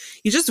so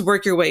you just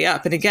work your way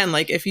up. And again,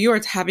 like if you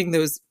are having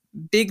those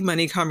big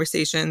money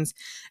conversations,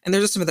 and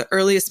those are some of the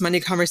earliest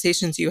money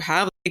conversations you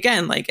have,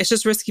 again, like it's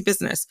just risky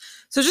business.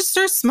 So just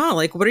start small.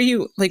 Like,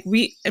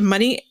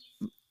 money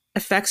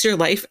affects your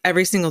life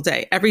every single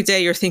day. Every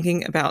day you're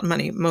thinking about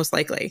money, most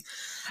likely,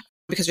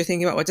 because you're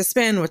thinking about what to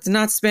spend, what to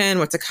not spend,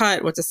 what to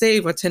cut, what to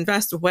save, what to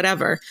invest,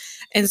 whatever.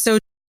 And so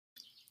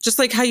just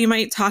like how you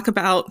might talk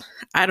about,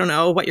 I don't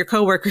know, what your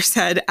coworker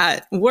said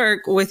at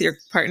work with your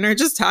partner,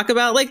 just talk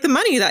about like the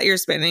money that you're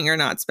spending or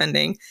not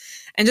spending,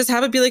 and just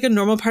have it be like a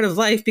normal part of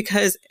life,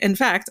 because in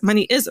fact,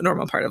 money is a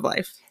normal part of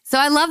life. So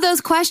I love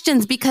those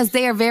questions because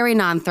they are very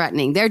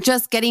non-threatening. They're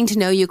just getting to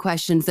know you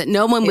questions that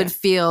no one would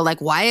feel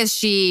like, why is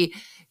she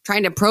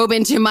trying to probe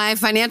into my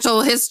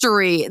financial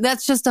history?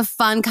 That's just a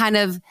fun kind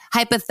of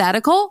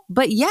hypothetical.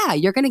 But yeah,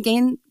 you're going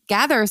to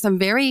gather some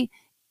very,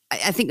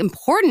 I think,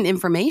 important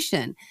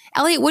information.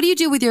 Elliot, what do you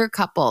do with your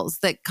couples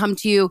that come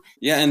to you?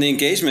 Yeah, in the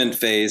engagement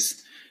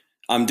phase,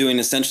 I'm doing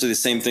essentially the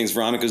same things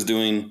Veronica's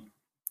doing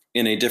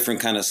in a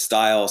different kind of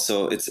style.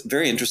 So it's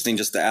very interesting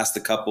just to ask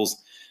the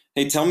couples,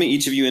 hey, tell me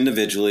each of you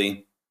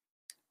individually,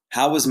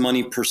 how was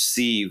money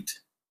perceived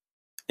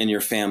in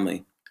your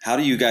family? How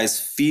do you guys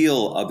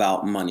feel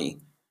about money?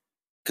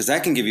 Because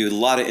that can give you a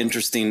lot of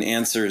interesting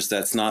answers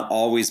that's not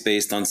always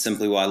based on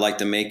simply, well, I like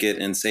to make it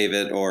and save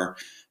it or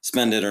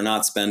spend it or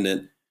not spend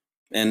it.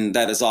 And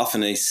that is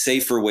often a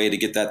safer way to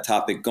get that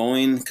topic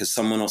going, because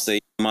someone will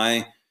say,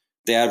 my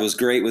dad was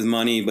great with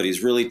money, but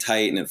he's really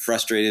tight and it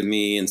frustrated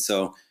me. And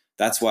so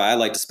that's why I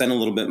like to spend a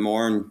little bit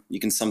more. And you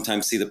can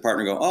sometimes see the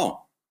partner go,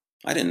 oh,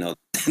 I didn't know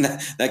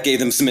that. That gave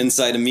them some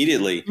insight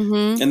immediately.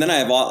 Mm-hmm. And then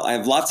I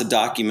have lots of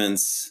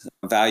documents,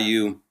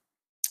 value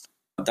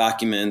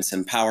documents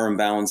and power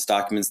imbalance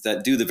documents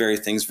that do the very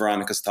things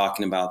Veronica's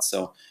talking about.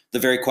 So the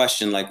very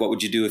question, like, what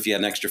would you do if you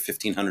had an extra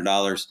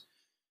 $1,500?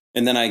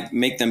 And then I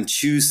make them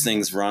choose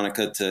things,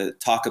 Veronica, to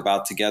talk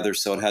about together.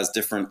 So it has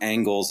different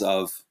angles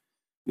of,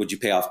 would you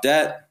pay off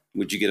debt?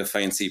 Would you get a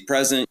fancy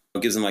present?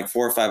 It gives them like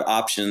 4 or 5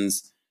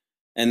 options,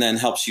 and then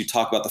helps you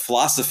talk about the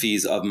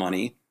philosophies of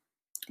money.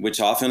 which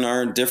often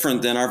are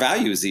different than our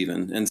values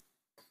even. And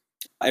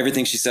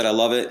everything she said, I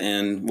love it,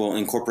 and we'll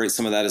incorporate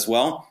some of that as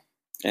well.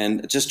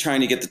 And just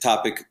trying to get the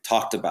topic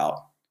talked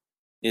about.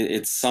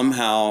 It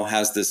somehow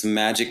has this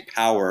magic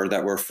power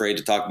that we're afraid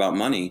to talk about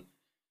money.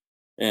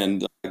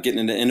 And getting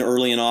into in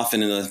early and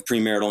often in the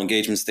premarital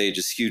engagement stage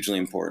is hugely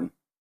important.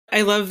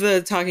 I love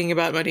the talking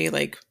about money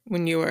like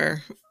when you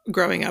were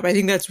growing up. I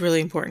think that's really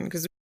important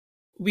because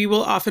we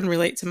will often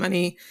relate to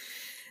money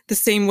the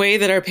same way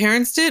that our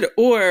parents did,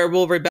 or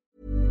will rebel.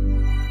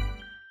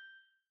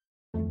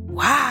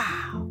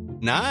 Wow.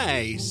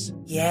 Nice.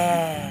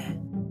 Yeah.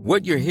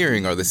 What you're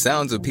hearing are the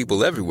sounds of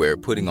people everywhere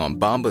putting on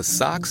Bombas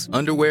socks,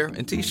 underwear,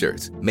 and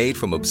T-shirts made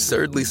from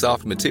absurdly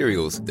soft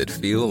materials that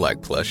feel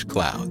like plush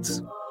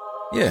clouds.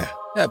 Yeah,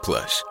 that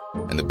plush.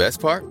 And the best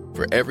part?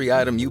 For every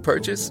item you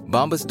purchase,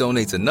 Bombas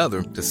donates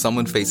another to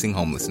someone facing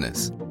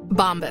homelessness.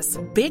 Bombas.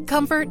 Big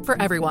comfort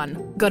for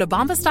everyone. Go to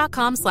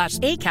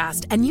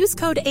bombas.com/ACAST and use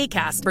code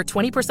ACAST for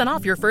 20%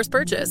 off your first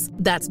purchase.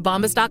 That's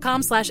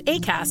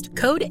bombas.com/ACAST.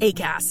 Code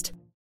ACAST.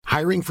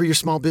 Hiring for your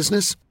small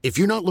business? If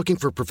you're not looking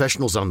for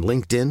professionals on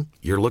LinkedIn,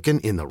 you're looking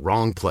in the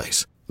wrong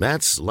place.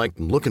 That's like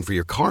looking for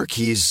your car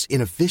keys in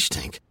a fish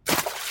tank.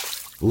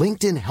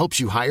 LinkedIn helps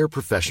you hire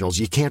professionals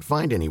you can't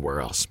find anywhere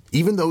else,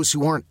 even those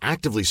who aren't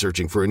actively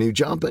searching for a new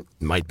job but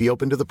might be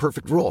open to the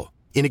perfect role.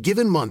 In a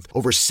given month,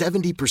 over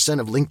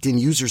 70% of LinkedIn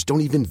users don't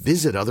even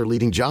visit other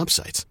leading job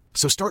sites.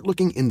 So start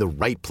looking in the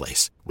right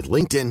place. With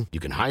LinkedIn, you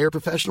can hire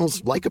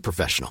professionals like a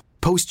professional.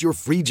 Post your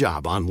free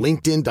job on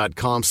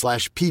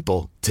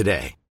linkedin.com/people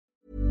today.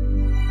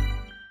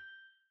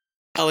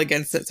 All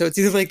against it. So it's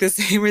either like the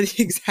same or the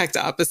exact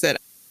opposite.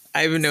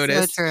 I've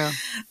noticed. So true.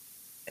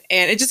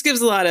 And it just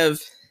gives a lot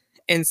of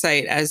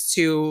insight as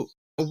to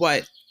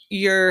what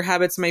your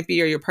habits might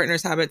be or your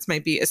partner's habits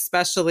might be,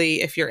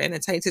 especially if you're in a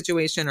tight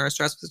situation or a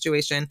stressful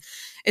situation.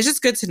 It's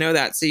just good to know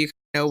that, so you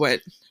know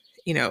what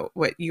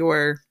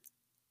your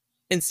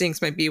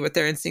instincts might be, what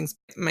their instincts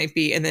might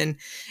be. And then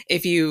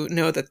if you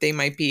know that they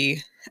might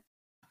be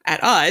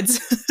at odds,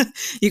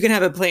 you can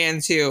have a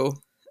plan to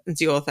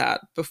deal with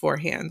that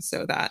beforehand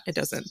so that it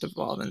doesn't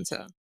devolve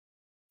into.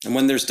 And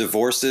when there's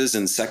divorces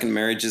and second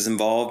marriages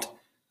involved,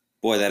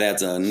 boy, that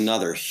adds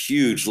another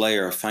huge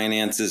layer of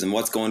finances and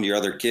what's going to your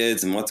other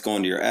kids and what's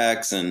going to your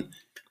ex and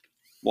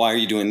why are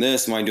you doing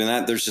this and why are you doing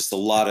that? There's just a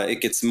lot of, it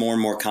gets more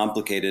and more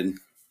complicated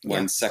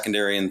when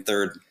secondary and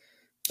third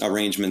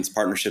arrangements,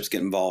 partnerships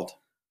get involved.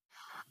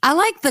 I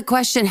like the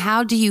question,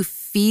 how do you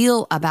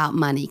feel about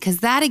money? Because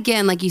that,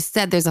 again, like you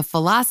said, there's a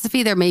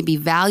philosophy, there may be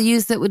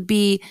values that would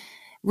be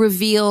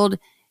revealed,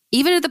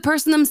 even to the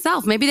person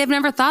themselves. Maybe they've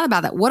never thought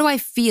about that. What do I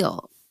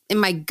feel in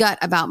my gut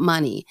about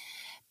money?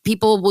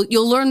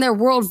 You'll learn their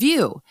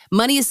worldview.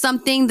 Money is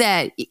something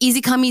that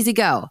easy come, easy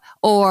go.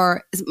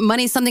 Or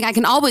money is something you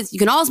can always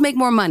make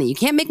more money. You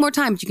can't make more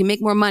time, but you can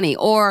make more money.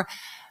 Or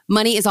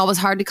money is always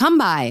hard to come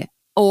by.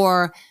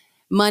 Or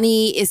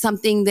money is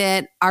something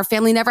that our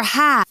family never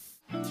had.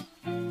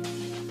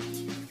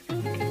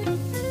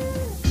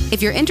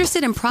 If you're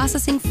interested in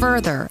processing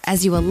further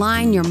as you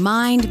align your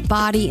mind,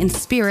 body, and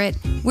spirit,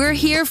 we're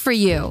here for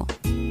you.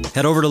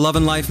 Head over to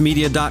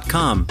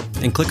loveandlifemedia.com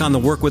and click on the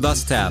Work With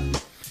Us tab.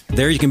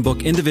 There you can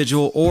book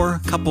individual or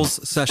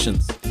couples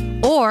sessions.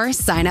 Or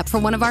sign up for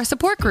one of our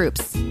support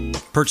groups.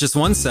 Purchase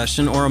one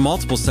session or a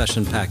multiple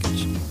session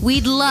package.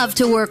 We'd love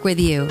to work with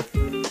you.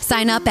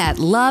 Sign up at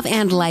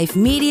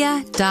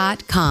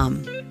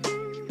loveandlifemedia.com.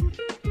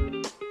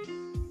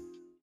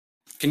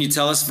 Can you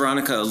tell us,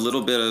 Veronica, a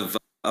little bit of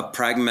a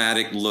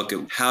pragmatic look at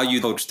how you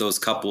coach those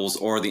couples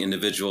or the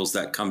individuals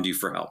that come to you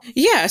for help?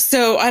 Yeah,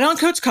 so I don't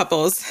coach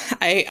couples.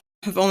 I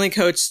have only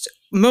coached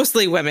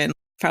mostly women,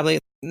 probably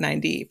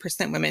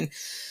 90% women.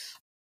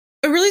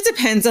 It really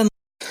depends on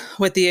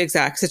what the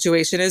exact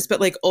situation is, but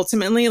like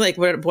ultimately, like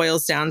what it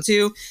boils down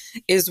to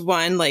is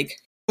one, like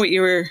what you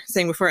were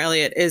saying before,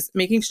 Elliot, is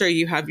making sure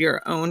you have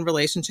your own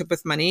relationship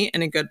with money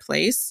in a good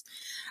place.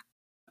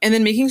 And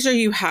then making sure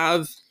you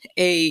have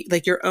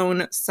your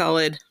own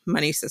solid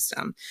money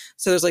system.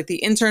 So there's like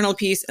the internal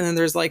piece and then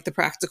there's like the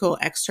practical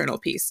external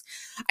piece.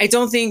 I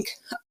don't think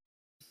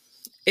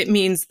it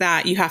means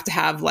that you have to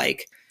have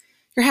like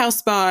your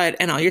house bought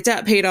and all your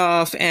debt paid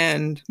off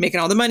and making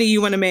all the money you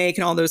want to make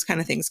and all those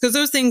kind of things. Because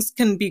those things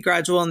can be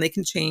gradual and they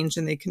can change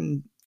and they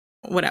can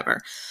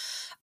whatever.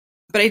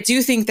 But I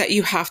do think that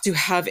you have to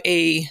have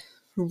a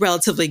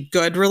relatively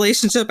good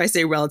relationship. I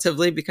say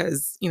relatively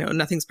because,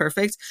 nothing's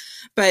perfect.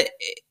 But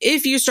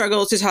if you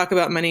struggle to talk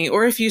about money,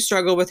 or if you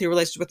struggle with your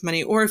relationship with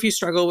money, or if you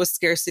struggle with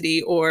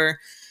scarcity, or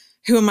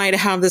who am I to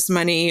have this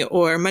money,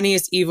 or money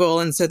is evil,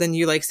 and so then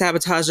you like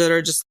sabotage it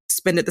or just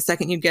spend it the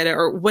second you get it,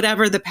 or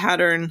whatever the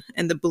pattern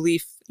and the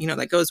belief,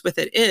 that goes with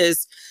it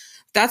is,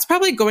 that's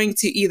probably going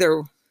to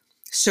either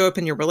show up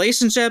in your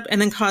relationship and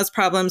then cause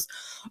problems,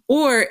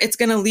 or it's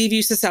going to leave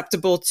you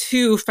susceptible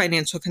to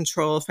financial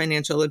control,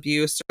 financial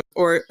abuse,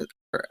 or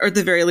at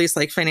the very least,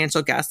 like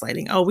financial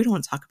gaslighting. Oh, we don't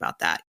want to talk about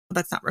that.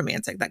 That's not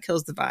romantic. That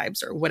kills the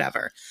vibes or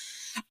whatever.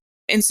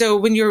 And so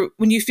when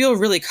you feel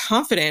really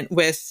confident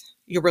with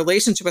your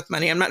relationship with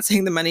money, I'm not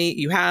saying the money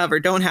you have or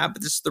don't have,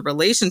 but just the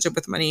relationship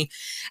with money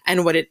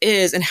and what it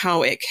is and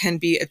how it can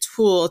be a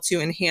tool to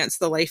enhance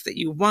the life that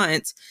you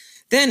want,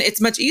 then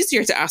it's much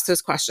easier to ask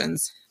those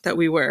questions that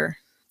we were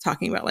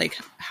talking about, like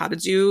how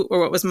did you, or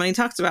what was money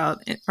talked about,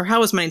 or how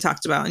was money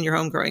talked about in your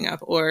home growing up,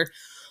 or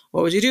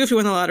what would you do if you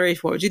won the lottery?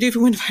 What would you do if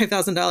you won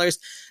 $5,000?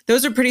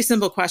 Those are pretty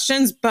simple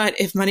questions. But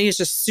if money is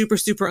just super,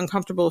 super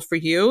uncomfortable for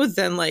you,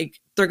 then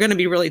like they're going to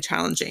be really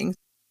challenging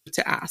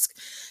to ask.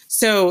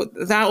 So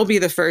that will be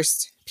the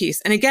first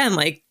piece. And again,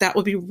 like that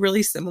will be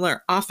really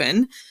similar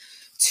often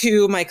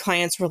to my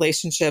client's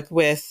relationship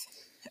with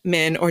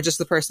men or just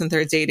the person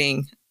they're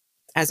dating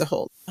as a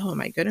whole. Oh,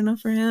 am I good enough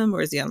for him?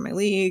 Or is he out of my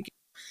league?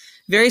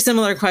 Very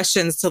similar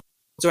questions to,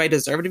 do I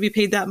deserve to be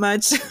paid that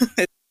much?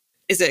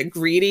 Is it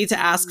greedy to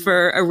ask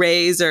for a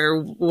raise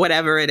or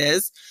whatever it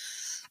is?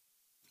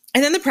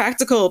 And then the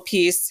practical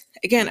piece,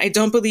 again, I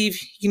don't believe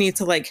you need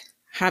to like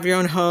have your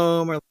own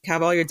home or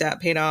have all your debt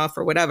paid off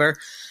or whatever,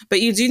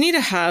 but you do need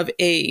to have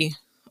a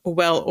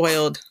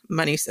well-oiled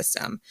money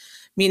system,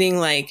 meaning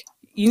like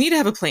you need to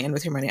have a plan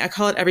with your money. I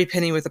call it every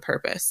penny with a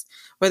purpose.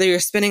 Whether you're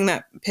spending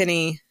that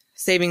penny,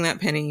 saving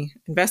that penny,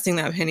 investing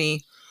that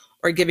penny,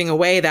 or giving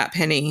away that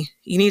penny,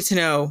 you need to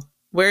know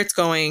where it's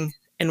going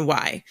and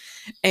why,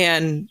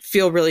 and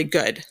feel really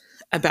good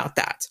about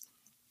that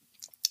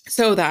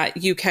so that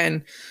you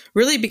can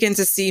really begin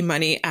to see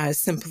money as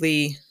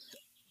simply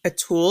a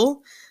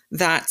tool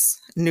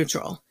that's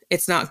neutral.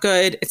 It's not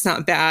good. It's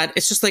not bad.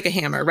 It's just like a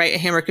hammer, right? A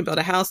hammer can build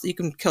a house. You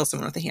can kill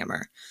someone with a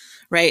hammer,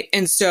 right?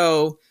 And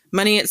so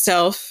money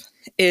itself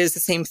is the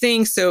same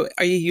thing. So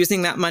are you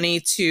using that money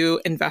to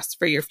invest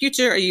for your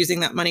future? Are you using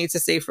that money to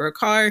save for a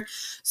car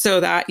so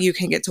that you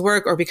can get to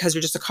work, or because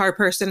you're just a car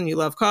person and you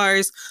love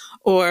cars?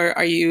 Or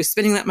are you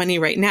spending that money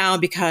right now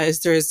because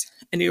there's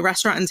a new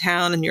restaurant in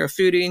town and you're a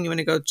foodie and you want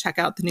to go check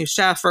out the new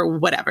chef or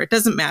whatever? It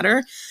doesn't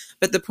matter.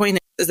 But the point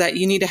is that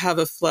you need to have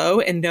a flow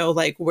and know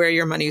like where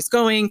your money is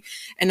going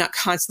and not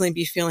constantly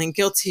be feeling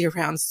guilty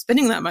around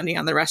spending that money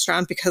on the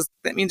restaurant, because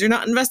that means you're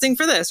not investing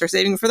for this or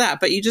saving for that.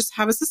 But you just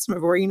have a system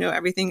of where you know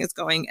everything is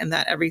going and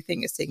that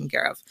everything is taken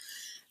care of.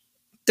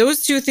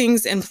 Those two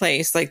things in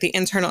place, like the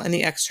internal and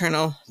the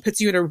external, puts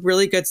you in a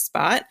really good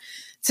spot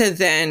to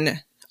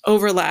then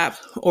overlap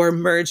or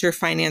merge your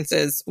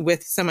finances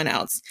with someone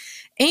else.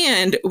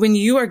 And when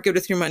you are good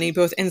with your money,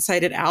 both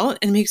inside and out,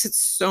 it makes it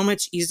so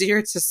much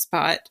easier to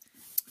spot,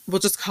 we'll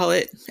just call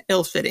it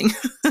ill-fitting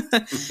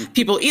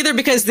people, either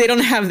because they don't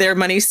have their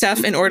money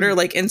stuff in order,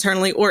 like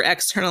internally or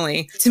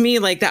externally. To me,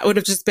 like that would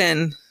have just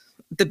been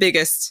the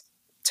biggest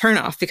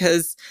turnoff,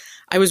 because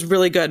I was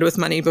really good with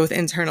money, both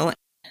internal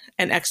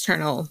and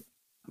external,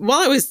 while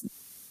I was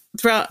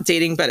throughout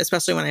dating, but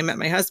especially when I met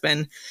my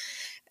husband.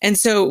 And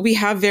so we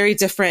have very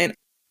different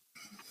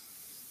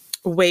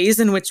ways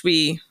in which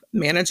we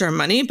manage our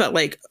money, but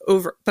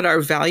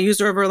our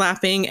values are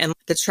overlapping and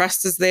the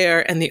trust is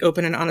there and the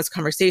open and honest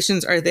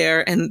conversations are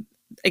there. And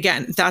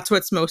again, that's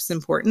what's most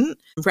important,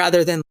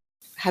 rather than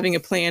having a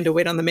plan to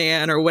wait on the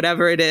man or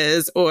whatever it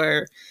is,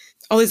 or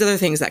all these other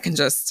things that can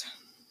just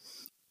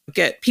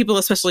get people,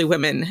 especially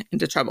women,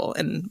 into trouble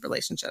in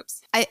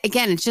relationships.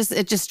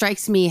 It just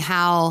strikes me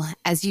how,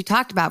 as you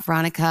talked about,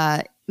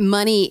 Veronica,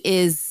 money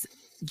is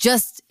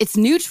it's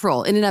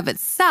neutral in and of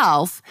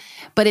itself,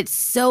 but it's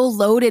so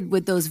loaded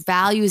with those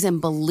values and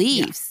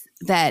beliefs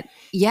that,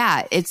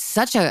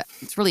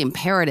 it's really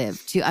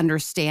imperative to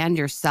understand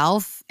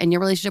yourself and your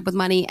relationship with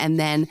money. And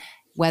then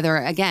whether,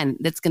 again,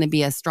 that's going to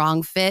be a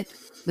strong fit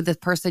with the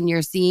person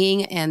you're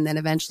seeing and then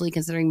eventually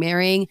considering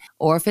marrying,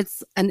 or if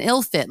it's an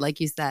ill fit,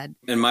 like you said.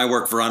 In my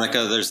work,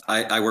 Veronica,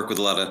 I work with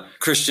a lot of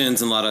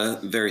Christians and a lot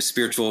of very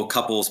spiritual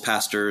couples,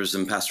 pastors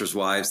and pastors'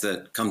 wives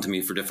that come to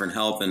me for different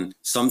help. And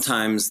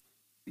sometimes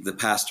the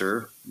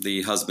pastor,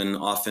 the husband,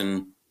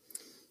 often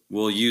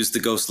will use the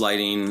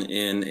gaslighting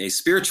in a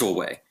spiritual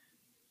way.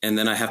 And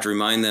then I have to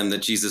remind them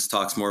that Jesus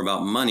talks more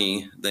about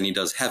money than he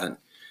does heaven.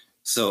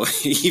 So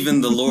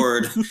even the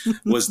Lord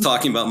was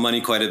talking about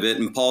money quite a bit.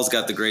 And Paul's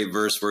got the great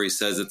verse where he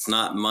says, it's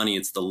not money,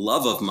 it's the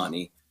love of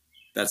money.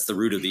 That's the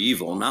root of the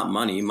evil, not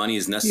money. Money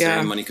is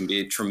necessary. Yeah. Money can be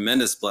a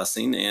tremendous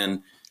blessing.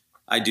 And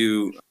I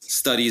do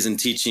studies and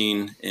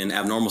teaching in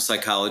abnormal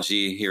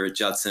psychology here at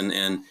Judson.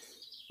 And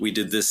we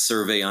did this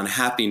survey on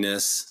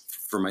happiness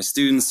for my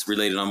students,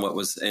 related on what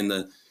was in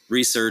the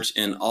research.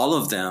 And all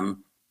of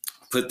them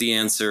put the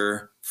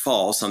answer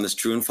false on this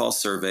true and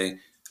false survey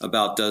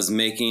about, does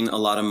making a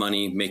lot of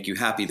money make you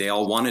happy? They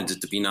all wanted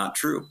it to be not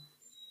true,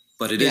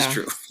 but it is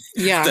true.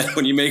 Yeah. That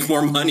when you make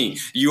more money,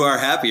 you are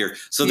happier.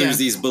 So there's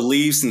these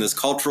beliefs and this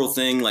cultural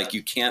thing, like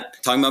you can't,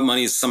 talking about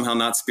money is somehow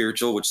not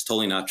spiritual, which is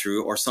totally not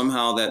true, or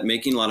somehow that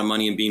making a lot of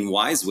money and being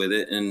wise with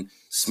it and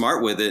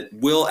smart with it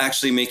will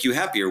actually make you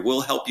happier,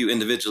 will help you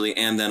individually.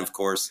 And then of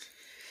course,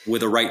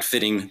 with a right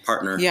fitting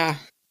partner,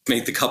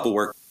 make the couple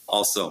work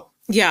also.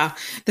 Yeah.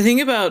 The thing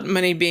about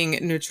money being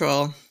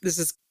neutral, this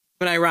is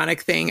an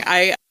ironic thing.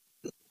 I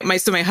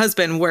My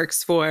husband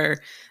works for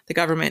the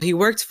government. He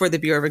worked for the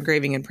Bureau of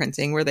Engraving and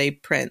Printing, where they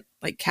print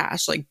like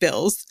cash, like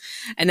bills.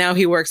 And now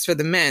he works for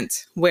the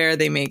Mint, where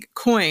they make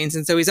coins.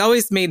 And so he's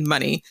always made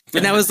money.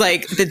 And that was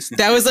like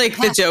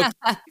the joke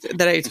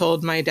that I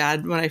told my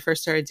dad when I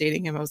first started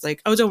dating him. I was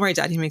like, oh, don't worry,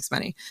 Dad, he makes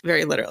money.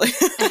 Very literally.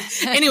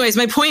 Anyways,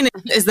 my point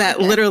is that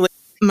literally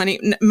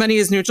money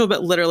is neutral,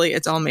 but literally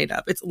it's all made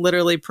up. It's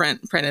literally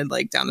printed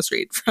like down the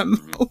street from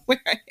where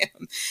I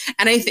am.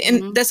 And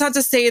and that's not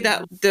to say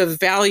that the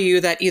value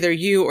that either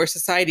you or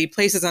society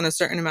places on a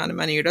certain amount of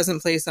money or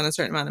doesn't place on a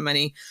certain amount of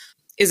money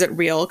isn't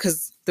real,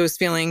 because those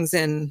feelings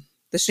and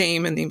the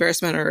shame and the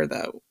embarrassment or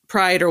the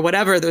pride or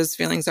whatever those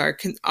feelings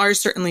are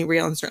certainly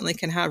real and certainly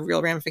can have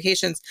real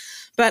ramifications.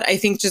 But I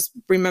think just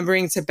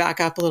remembering to back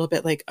up a little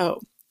bit, like,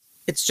 oh,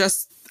 it's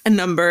just a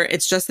number.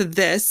 It's just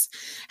this.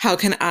 How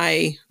can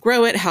I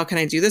grow it? How can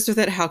I do this with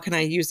it? How can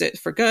I use it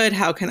for good?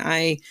 How can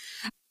I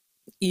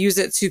use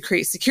it to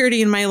create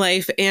security in my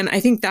life? And I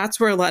think that's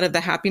where a lot of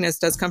the happiness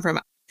does come from.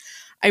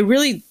 I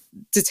really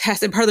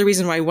detest, and part of the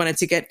reason why I wanted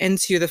to get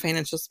into the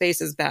financial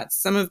space is that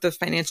some of the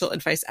financial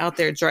advice out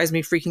there drives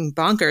me freaking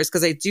bonkers,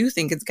 because I do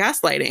think it's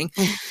gaslighting.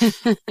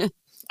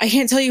 I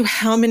can't tell you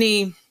how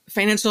many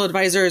financial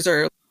advisors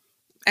or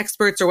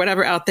experts or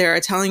whatever out there are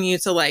telling you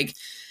to like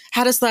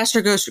how to slash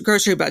your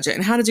grocery budget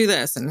and how to do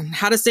this and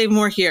how to save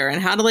more here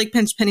and how to like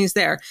pinch pennies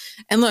there.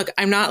 And look,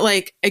 I'm not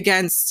like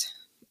against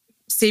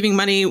saving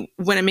money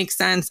when it makes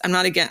sense. I'm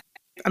not against,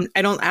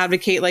 I don't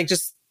advocate like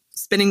just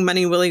spending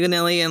money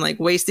willy-nilly and like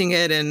wasting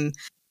it and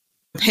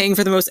paying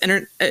for the most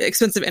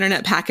expensive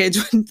internet package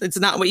when it's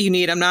not what you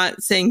need. I'm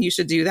not saying you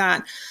should do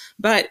that.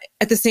 But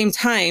at the same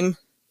time,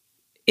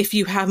 if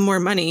you have more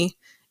money,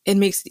 it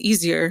makes it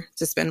easier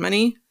to spend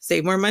money,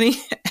 save more money,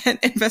 and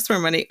invest more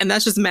money. And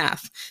that's just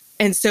math.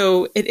 And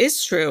so it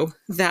is true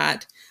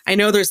that I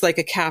know there's like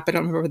a cap, I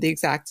don't remember what the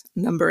exact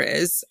number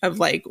is, of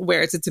like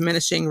where it's a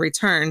diminishing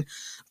return.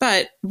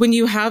 But when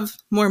you have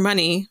more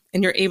money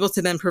and you're able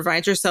to then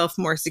provide yourself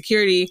more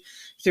security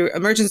through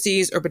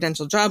emergencies or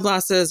potential job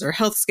losses or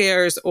health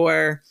scares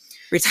or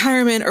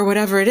retirement or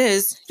whatever it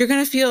is, you're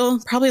going to feel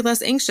probably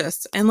less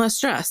anxious and less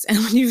stressed. And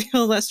when you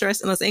feel less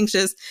stressed and less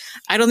anxious,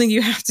 I don't think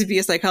you have to be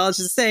a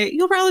psychologist to say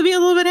you'll probably be a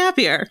little bit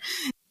happier.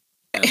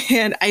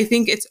 And I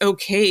think it's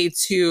okay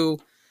to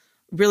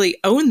really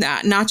own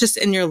that, not just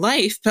in your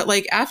life, but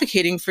like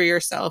advocating for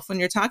yourself when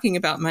you're talking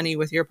about money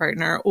with your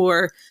partner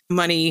or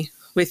money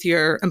with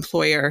your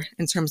employer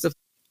in terms of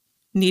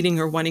needing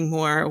or wanting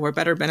more or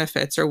better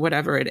benefits or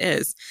whatever it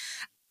is.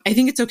 I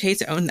think it's okay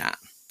to own that.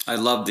 I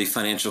love the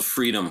financial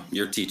freedom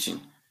you're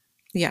teaching.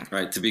 Yeah.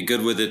 Right. To be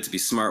good with it, to be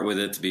smart with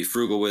it, to be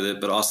frugal with it,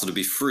 but also to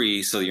be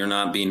free so you're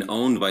not being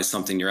owned by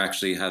something you're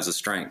actually has a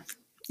strength.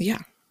 Yeah.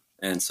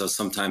 And so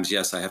sometimes,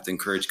 yes, I have to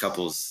encourage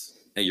couples,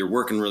 hey, you're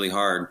working really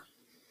hard.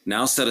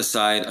 Now set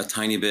aside a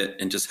tiny bit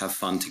and just have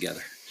fun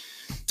together.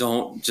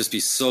 Don't just be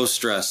so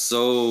stressed,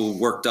 so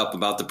worked up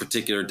about the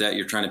particular debt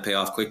you're trying to pay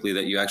off quickly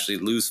that you actually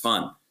lose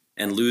fun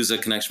and lose a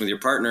connection with your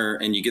partner,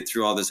 and you get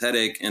through all this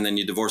headache and then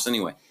you divorce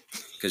anyway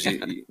because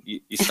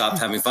you stopped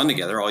having fun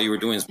together. All you were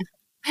doing is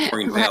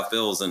working to pay off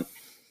bills. And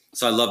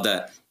so I love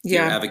that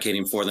you're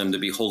advocating for them to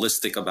be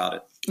holistic about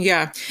it.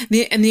 Yeah.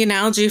 The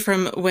analogy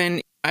from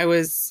when I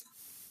was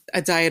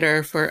a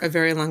dieter for a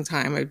very long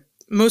time,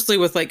 mostly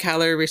with like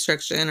calorie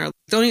restriction or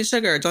don't eat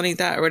sugar, don't eat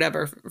that or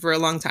whatever for a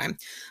long time,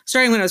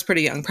 starting when I was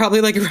pretty young,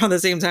 probably like around the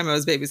same time I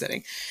was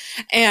babysitting.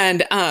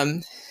 And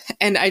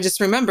I just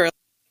remember,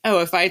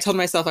 if I told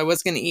myself I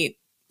was going to eat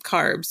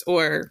carbs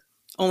or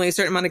only a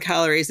certain amount of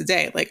calories a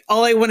day, like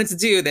all I wanted to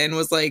do then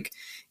was like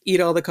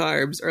eat all the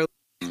carbs, or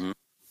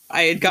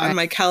I had gotten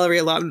my calorie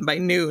allotment by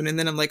noon. And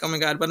then I'm like, oh my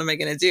God, what am I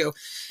going to do?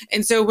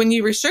 And so when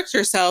you restrict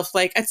yourself,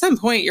 like at some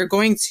point you're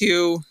going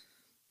to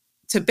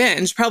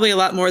binge probably a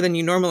lot more than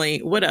you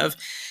normally would have.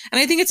 And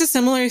I think it's a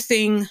similar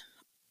thing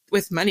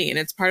with money. And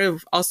it's part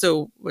of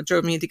also what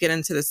drove me to get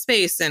into the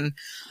space and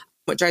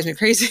what drives me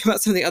crazy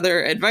about some of the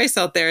other advice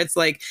out there. It's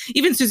like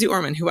even Susie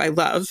Orman, who I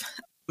love,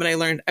 but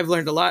I've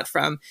learned a lot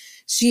from.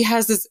 She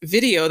has this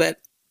video that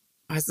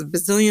has a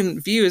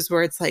bazillion views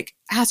where it's like,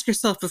 ask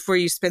yourself before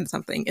you spend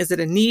something, is it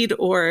a need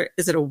or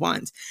is it a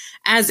want?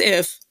 As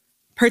if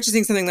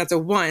purchasing something that's a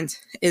want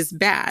is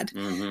bad.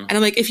 And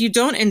I'm like, if you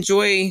don't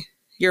enjoy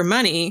your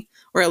money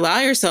or allow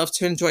yourself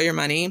to enjoy your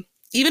money,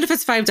 even if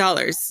it's $5,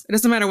 it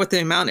doesn't matter what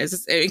the amount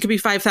is. It could be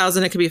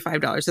 $5,000, it could be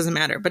 $5, doesn't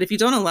matter. But if you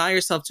don't allow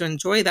yourself to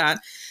enjoy that,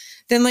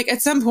 then like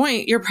at some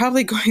point you're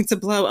probably going to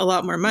blow a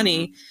lot more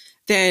money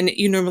than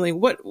you normally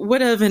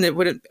would have, and it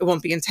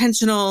won't be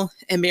intentional.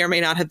 It may or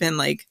may not have been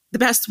like the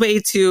best way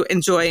to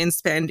enjoy and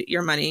spend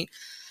your money.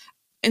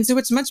 And so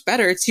it's much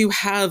better to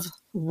have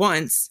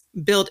wants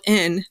built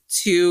in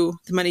to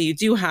the money you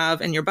do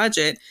have and your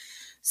budget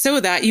so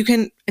that you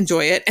can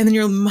enjoy it. And then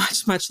you're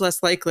much, much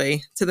less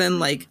likely to then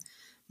like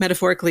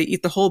metaphorically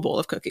eat the whole bowl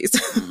of cookies.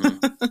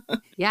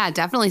 Yeah,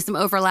 definitely some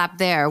overlap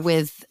there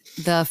with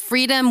the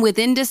freedom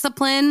within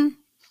discipline,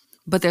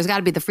 but there's got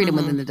to be the freedom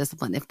within the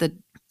discipline. If the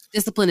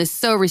discipline is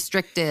so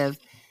restrictive,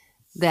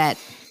 that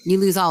you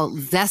lose all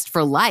zest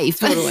for life.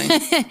 Totally.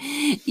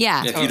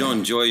 Yeah. If you don't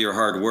enjoy your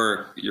hard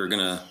work, you're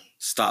going to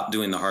stop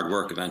doing the hard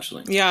work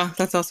eventually. Yeah,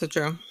 that's also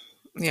true.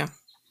 Yeah.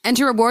 And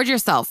to reward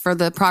yourself for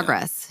the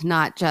progress,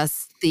 not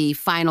just the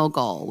final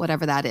goal,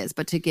 whatever that is,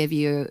 but to give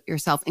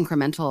yourself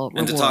incremental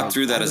And to rewards. talk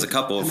through that as a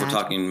couple, if we're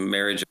talking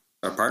marriage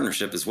or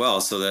partnership as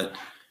well, so that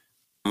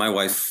my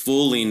wife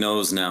fully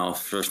knows now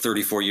for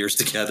 34 years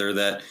together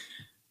that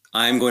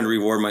I'm going to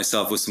reward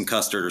myself with some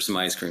custard or some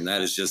ice cream.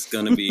 That is just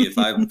going to be, if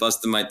I've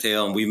busted my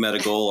tail and we've met a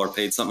goal or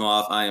paid something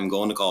off, I am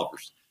going to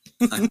Culver's.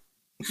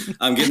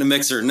 I'm getting a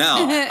mixer.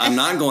 Now, I'm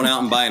not going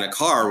out and buying a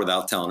car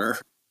without telling her.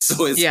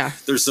 So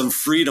there's some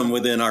freedom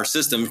within our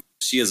system.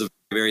 She has a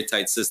very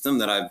tight system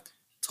that I've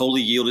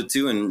totally yielded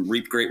to and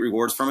reaped great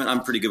rewards from it.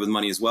 I'm pretty good with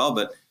money as well.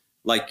 But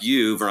like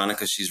you,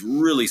 Veronica, she's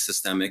really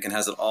systemic and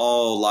has it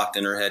all locked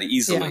in her head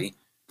easily. Yeah.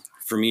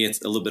 For me,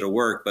 it's a little bit of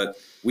work, but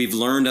we've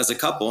learned as a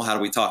couple, how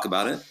do we talk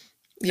about it?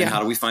 Yeah. And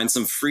how do we find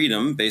some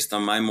freedom based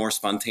on my more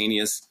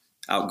spontaneous,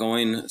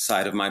 outgoing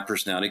side of my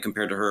personality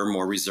compared to her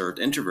more reserved,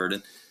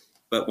 introverted.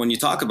 But when you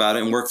talk about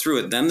it and work through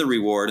it, then the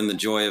reward and the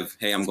joy of,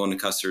 hey, I'm going to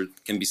custard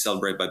can be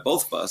celebrated by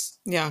both of us.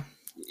 Yeah.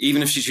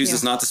 Even if she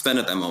chooses not to spend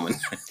at that moment.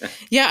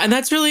 Yeah. And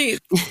that's really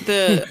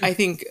I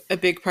think a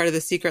big part of the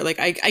secret. Like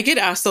I get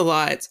asked a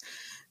lot,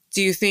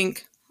 do you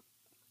think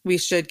we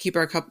should keep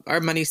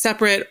our money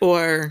separate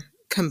or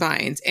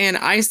combined? And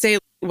I say,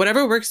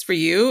 whatever works for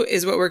you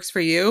is what works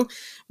for you.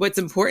 What's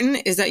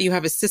important is that you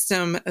have a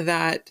system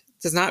that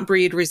does not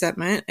breed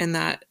resentment and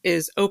that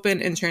is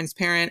open and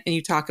transparent and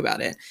you talk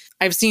about it.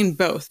 I've seen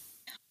both,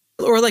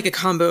 or like a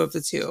combo of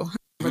the two,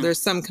 where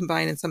there's some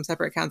combined and some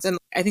separate accounts. And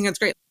I think that's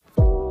great.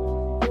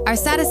 Our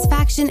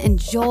satisfaction and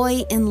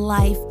joy in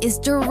life is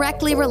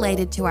directly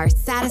related to our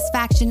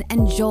satisfaction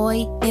and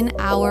joy in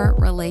our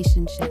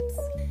relationships.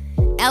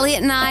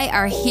 Elliot and I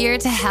are here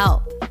to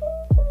help.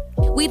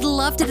 We'd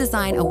love to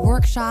design a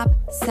workshop,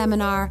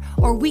 seminar,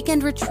 or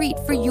weekend retreat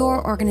for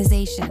your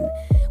organization.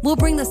 We'll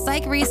bring the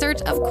psych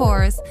research, of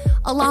course,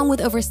 along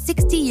with over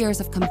 60 years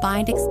of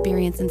combined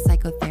experience in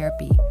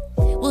psychotherapy.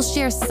 We'll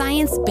share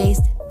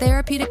science-based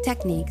therapeutic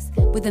techniques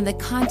within the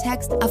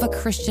context of a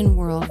Christian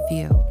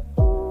worldview.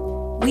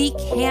 We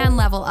can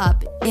level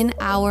up in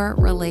our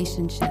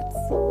relationships.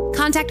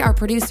 Contact our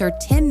producer,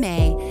 Tim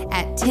May,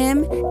 at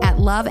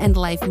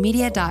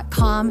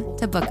tim@loveandlifemedia.com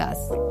to book us.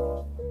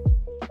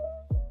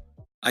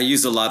 I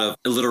use a lot of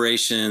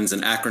alliterations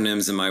and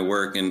acronyms in my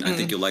work, and I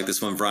think you'll like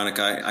this one,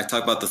 Veronica. I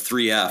talk about the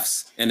 3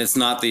 Fs, and it's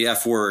not the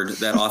F word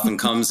that often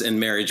comes in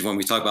marriage when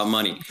we talk about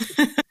money.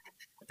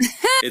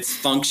 It's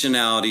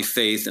functionality,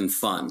 faith, and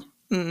fun.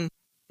 And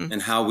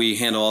how we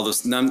handle all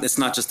those. It's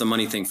not just a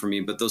money thing for me,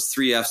 but those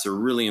 3 Fs are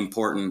really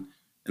important.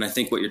 And I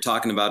think what you're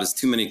talking about is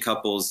too many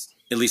couples,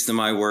 at least in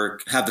my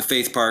work, have the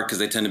faith part because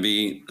they tend to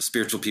be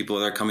spiritual people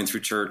that are coming through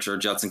church or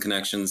Judson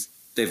Connections.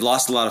 They've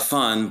lost a lot of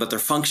fun, but their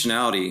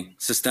functionality,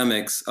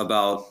 systemics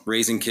about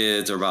raising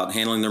kids or about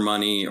handling their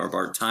money or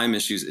about time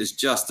issues is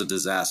just a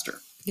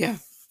disaster. Yeah.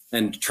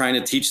 And trying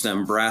to teach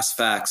them brass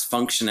facts,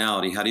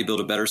 functionality, how do you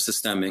build a better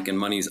systemic? And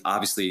money is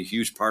obviously a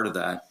huge part of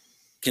that,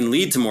 can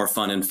lead to more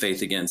fun and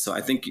faith again. So I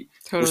think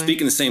we're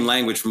speaking the same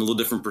language from a little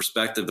different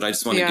perspective, but I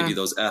just want to give you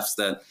those Fs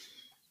that.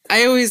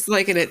 I always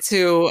liken it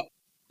to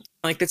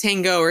like the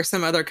tango or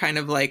some other kind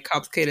of like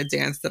complicated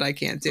dance that I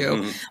can't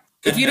do.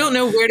 If you don't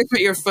know where to put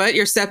your foot,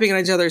 you're stepping on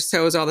each other's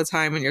toes all the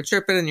time and you're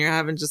tripping and you're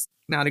having just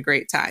not a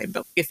great time.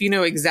 But if you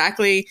know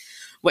exactly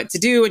what to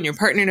do and your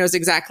partner knows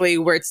exactly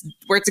where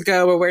to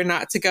go or where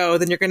not to go,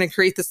 then you're going to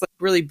create this like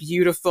really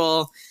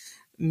beautiful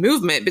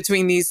movement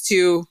between these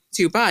two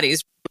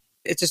bodies.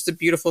 It's just a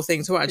beautiful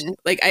thing to watch.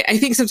 Like I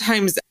think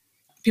sometimes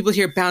people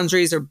hear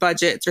boundaries or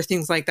budgets or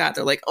things like that.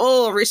 They're like,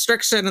 oh,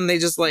 restriction. And they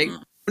just like,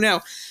 no.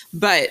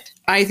 But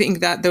I think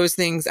that those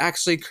things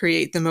actually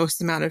create the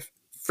most amount of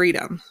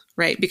freedom,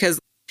 right? Because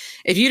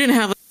if you didn't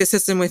have like a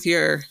system with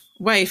your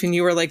wife and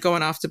you were like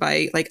going off to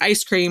buy like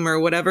ice cream or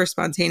whatever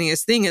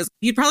spontaneous thing is,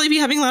 you'd probably be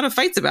having a lot of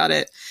fights about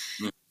it.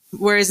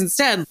 Whereas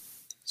instead,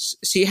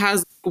 she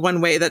has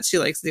one way that she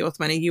likes to deal with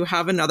money. You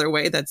have another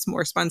way that's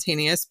more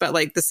spontaneous, but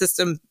like the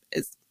system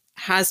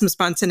has some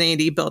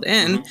spontaneity built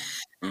in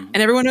and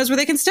everyone knows where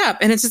they can step.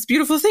 And it's this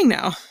beautiful thing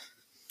now.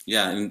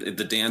 Yeah. And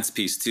the dance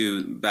piece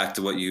too, back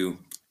to what you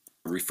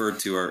referred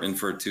to or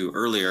inferred to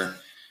earlier.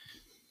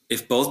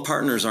 If both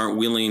partners aren't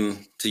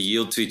willing to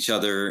yield to each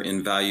other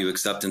in value,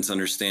 acceptance,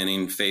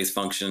 understanding, faith,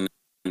 function,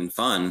 and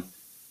fun,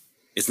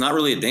 it's not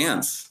really a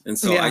dance. And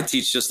so I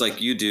teach just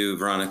like you do,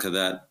 Veronica,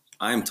 that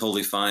I'm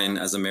totally fine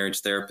as a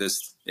marriage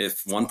therapist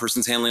if one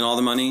person's handling all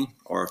the money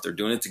or if they're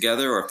doing it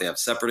together or if they have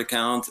separate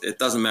accounts. It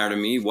doesn't matter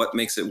to me what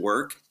makes it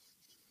work,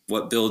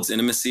 what builds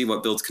intimacy,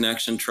 what builds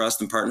connection, trust,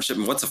 and partnership,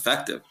 and what's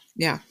effective.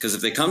 Yeah. Because if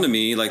they come to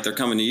me like they're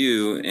coming to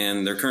you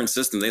and their current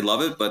system, they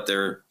love it, but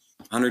they're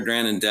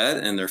 $100,000 in debt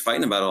and they're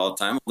fighting about it all the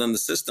time, well, then the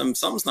system,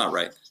 something's not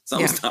right.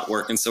 Something's not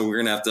working. So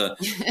we're going to have to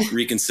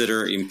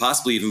reconsider and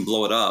possibly even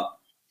blow it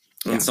up.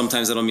 And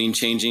sometimes that'll mean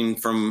changing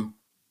from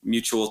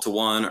mutual to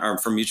one or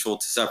from mutual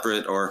to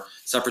separate or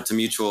separate to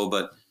mutual.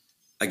 But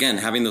again,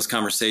 having those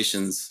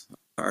conversations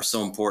are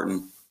so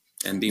important,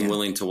 and being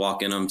willing to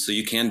walk in them so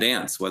you can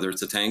dance, whether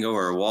it's a tango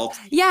or a waltz.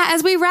 Yeah,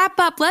 as we wrap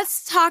up,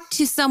 let's talk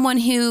to someone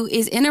who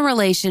is in a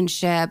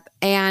relationship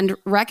and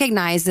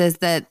recognizes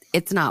that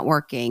it's not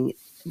working,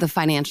 the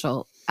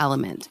financial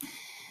element.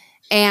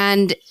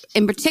 And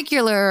in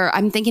particular,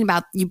 I'm thinking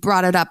about, you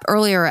brought it up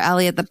earlier,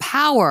 Elliot, the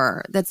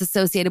power that's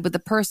associated with the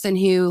person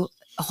who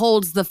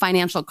holds the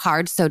financial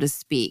card, so to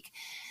speak.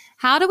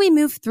 How do we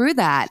move through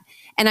that?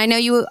 And I know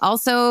you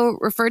also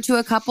referred to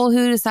a couple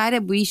who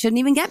decided we shouldn't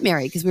even get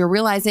married because we were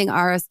realizing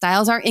our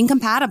styles are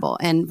incompatible.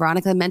 And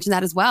Veronica mentioned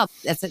that as well.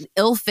 That's an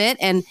ill fit,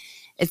 and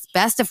it's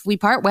best if we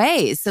part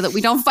ways so that we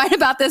don't fight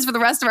about this for the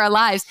rest of our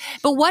lives.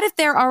 But what if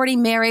they're already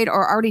married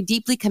or already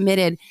deeply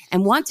committed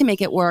and want to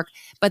make it work,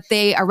 but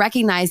they are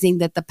recognizing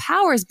that the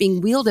power is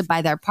being wielded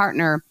by their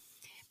partner,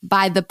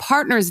 by the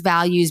partner's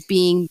values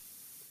being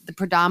the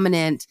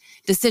predominant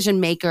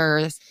decision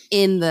makers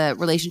in the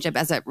relationship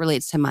as it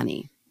relates to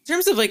money? In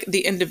terms of like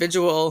the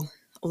individual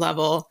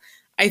level,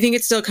 I think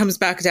it still comes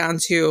back down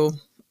to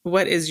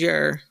what is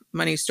your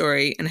money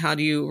story and how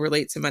do you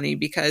relate to money?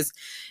 Because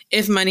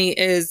if money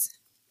is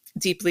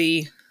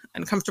deeply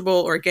uncomfortable,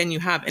 or again, you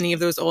have any of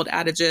those old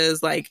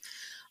adages like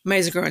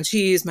money's a growing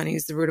cheese,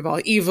 money's the root of all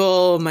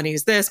evil,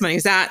 money's this,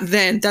 money's that,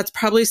 then that's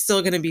probably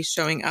still going to be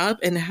showing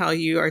up in how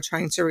you are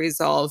trying to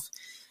resolve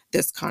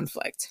this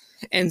conflict.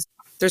 And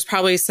there's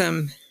probably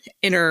some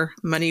inner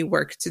money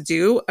work to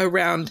do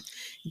around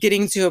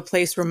getting to a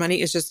place where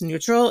money is just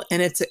neutral,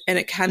 and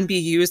it can be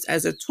used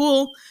as a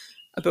tool,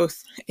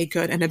 both a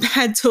good and a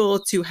bad tool,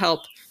 to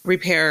help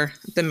repair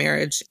the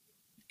marriage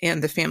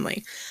and the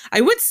family.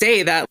 I would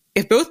say that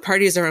if both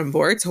parties are on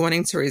board to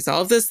wanting to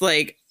resolve this,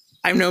 like,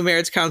 I'm no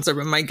marriage counselor,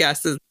 but my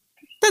guess is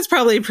that's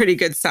probably a pretty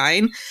good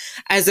sign,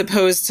 as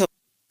opposed to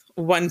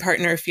one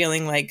partner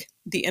feeling like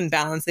the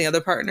imbalance, the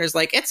other partner's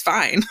like, it's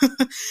fine.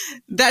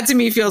 That to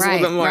me feels a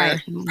little bit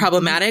more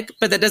problematic,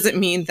 but that doesn't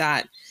mean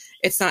that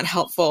it's not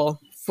helpful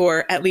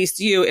for at least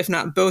you, if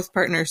not both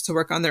partners, to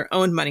work on their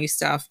own money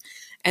stuff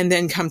and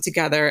then come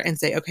together and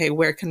say, okay,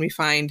 where can we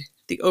find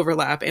the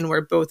overlap and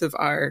where both of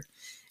our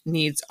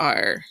needs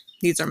are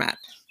met?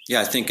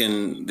 Yeah, I think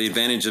in the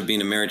advantage of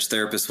being a marriage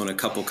therapist when a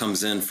couple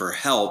comes in for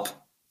help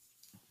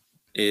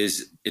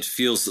is it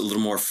feels a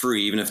little more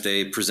free, even if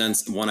they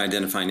present one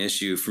identifying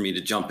issue, for me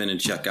to jump in and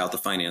check out the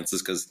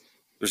finances, because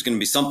there's going to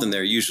be something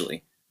there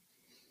usually.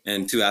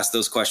 And to ask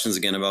those questions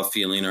again about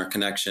feeling or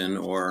connection,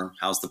 or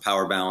how's the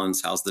power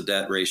balance, how's the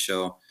debt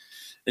ratio,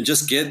 and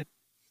just get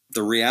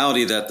the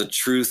reality that the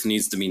truth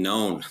needs to be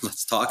known.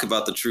 Let's talk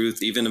about the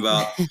truth, even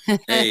about,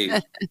 hey,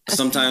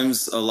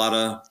 sometimes a lot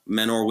of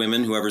men or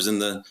women, whoever's in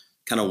the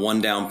kind of one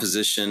down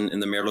position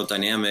in the marital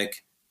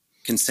dynamic,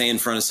 can say in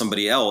front of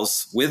somebody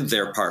else with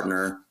their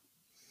partner,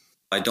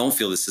 I don't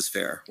feel this is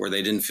fair, where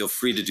they didn't feel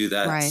free to do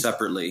that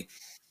separately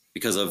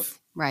because of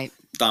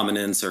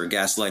dominance or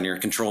gaslighting or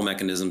control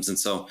mechanisms. And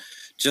so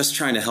just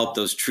trying to help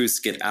those truths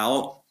get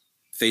out,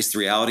 face the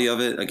reality of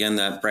it. Again,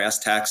 that brass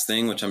tacks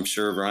thing, which I'm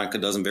sure Veronica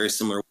does in very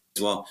similar ways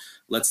as well.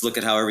 Let's look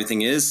at how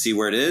everything is, see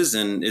where it is,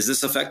 and is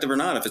this effective or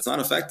not? If it's not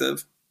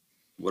effective,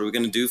 what are we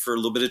going to do for a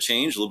little bit of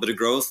change, a little bit of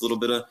growth, a little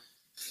bit of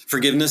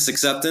forgiveness,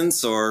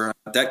 acceptance, or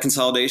debt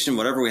consolidation,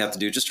 whatever we have to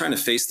do, just trying to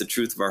face the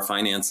truth of our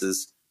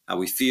finances, how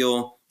we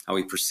feel, how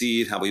we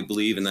perceive, how we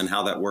believe, and then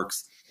how that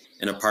works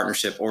in a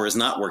partnership or is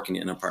not working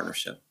in a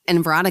partnership.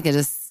 And Veronica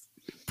just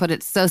put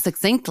it so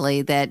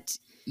succinctly that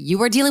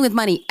you are dealing with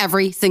money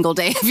every single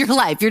day of your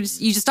life. You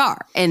just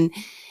are. And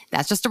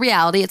that's just a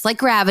reality. It's like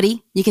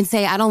gravity. You can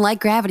say, I don't like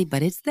gravity,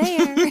 but it's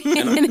there.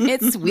 And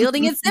it's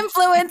wielding its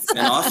influence. And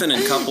often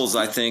in couples,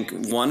 I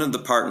think one of the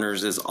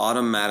partners is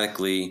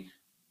automatically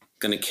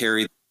going to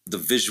carry the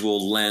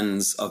visual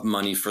lens of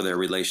money for their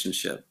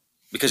relationship,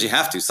 because you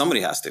have to.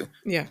 Somebody has to.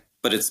 Yeah.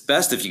 But it's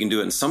best if you can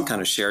do it in some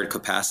kind of shared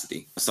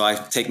capacity. So I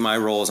take my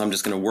role as I'm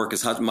just going to work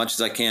as much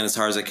as I can, as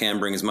hard as I can,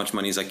 bring as much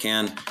money as I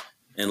can,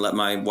 and let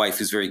my wife,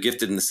 who's very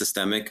gifted in the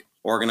systemic,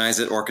 organize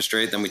it,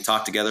 orchestrate. Then we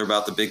talk together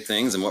about the big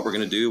things and what we're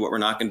going to do, what we're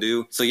not going to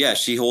do. So yeah,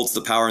 she holds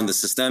the power in the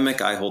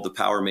systemic. I hold the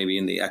power maybe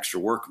in the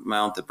extra work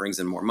amount that brings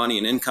in more money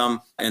and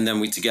income. And then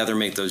we together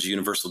make those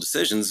universal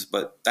decisions.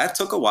 But that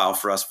took a while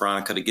for us,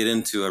 Veronica, to get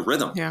into a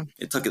rhythm. Yeah.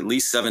 It took at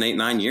least 7, 8,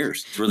 9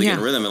 years to really get in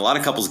a rhythm. And a lot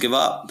of couples give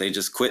up. They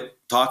just quit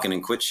talking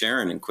and quit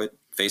sharing and quit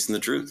facing the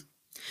truth.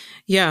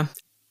 Yeah.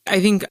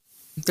 I think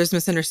there's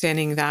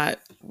misunderstanding that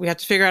we have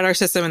to figure out our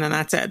system and then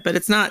that's it. But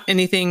it's not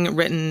anything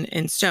written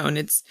in stone.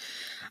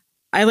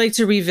 I like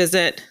to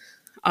revisit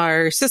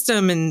our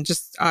system and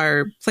just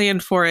our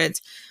plan for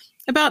it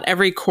about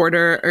every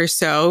quarter or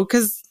so,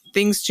 because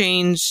things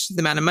change. The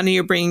amount of money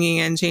you're bringing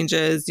in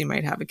changes. You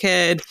might have a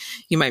kid.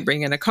 You might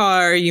bring in a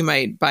car. You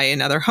might buy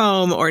another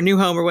home or a new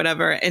home or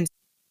whatever. And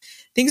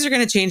things are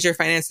going to change your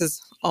finances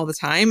all the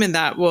time. And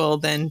that will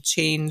then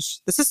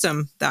change the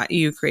system that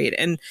you create.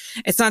 And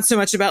it's not so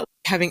much about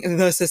having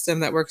the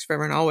system that works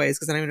forever and always,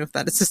 because I don't even know if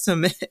that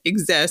system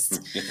exists.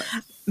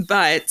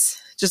 But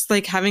just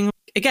like having,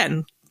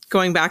 again,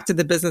 going back to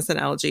the business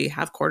analogy,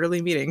 have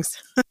quarterly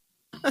meetings.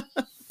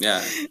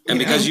 Yeah. And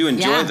because you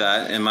enjoy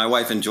that, and my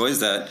wife enjoys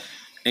that,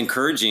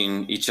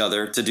 encouraging each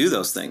other to do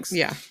those things.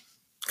 Yeah.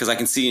 Because I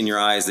can see in your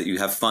eyes that you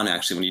have fun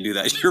actually when you do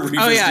that. You're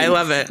oh yeah, I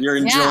love it. You're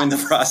enjoying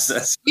the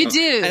process. You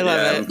do. I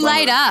love it.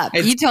 Light up.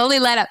 You totally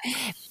light up.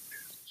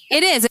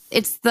 It is.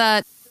 It's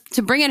to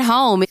bring it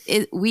home.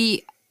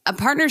 A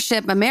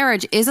partnership, a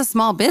marriage is a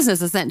small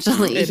business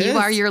essentially. You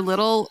are your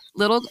little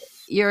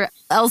your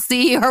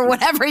LC or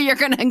whatever you're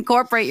going to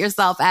incorporate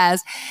yourself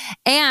as.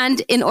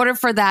 And in order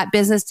for that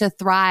business to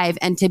thrive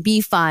and to be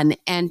fun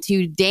and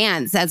to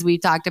dance, as we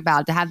talked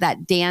about, to have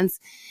that dance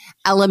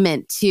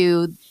element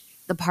to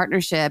the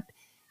partnership,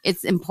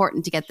 it's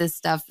important to get this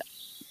stuff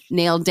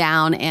nailed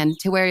down and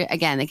to where,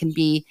 again, it can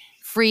be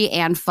free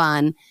and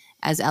fun,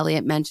 as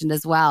Elliot mentioned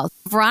as well.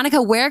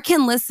 Veronica, where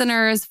can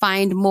listeners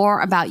find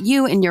more about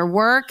you and your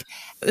work?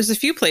 There's a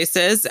few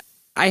places.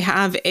 I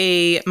have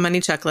a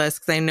money checklist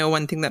because I know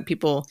one thing that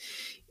people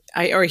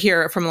or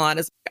hear from a lot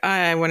is,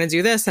 I want to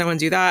do this, I want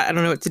to do that. I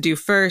don't know what to do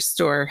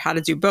first or how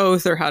to do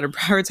both or how to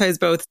prioritize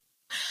both.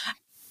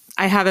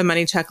 I have a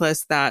money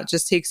checklist that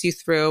just takes you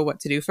through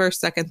what to do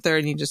first, second, third,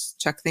 and you just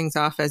check things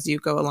off as you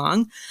go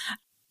along.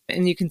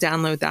 And you can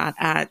download that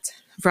at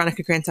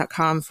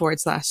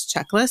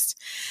veronicagrant.com/checklist.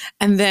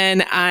 And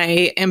then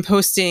I am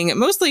posting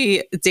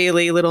mostly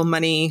daily little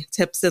money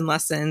tips and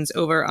lessons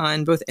over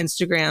on both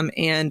Instagram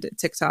and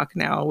TikTok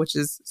now, which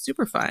is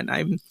super fun.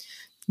 I'm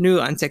new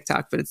on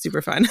TikTok, but it's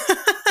super fun.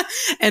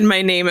 And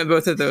my name at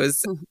both of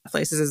those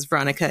places is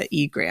Veronica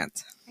E.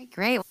 Grant.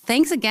 Great.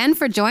 Thanks again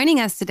for joining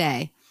us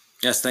today.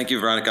 Yes, thank you,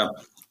 Veronica.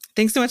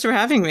 Thanks so much for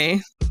having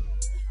me.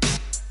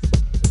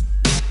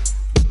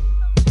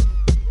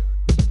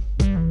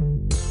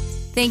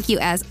 Thank you,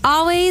 as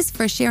always,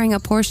 for sharing a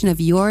portion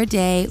of your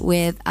day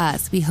with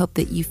us. We hope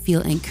that you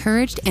feel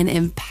encouraged and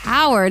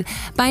empowered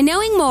by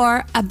knowing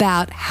more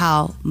about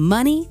how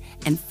money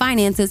and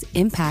finances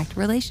impact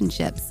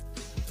relationships.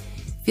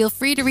 Feel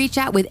free to reach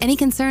out with any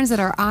concerns that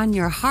are on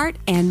your heart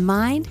and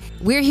mind.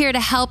 We're here to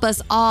help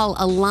us all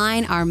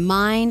align our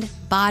mind,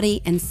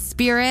 body, and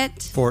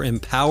spirit for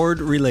empowered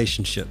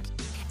relationships.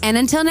 And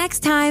until next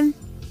time,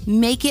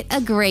 make it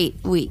a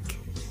great week.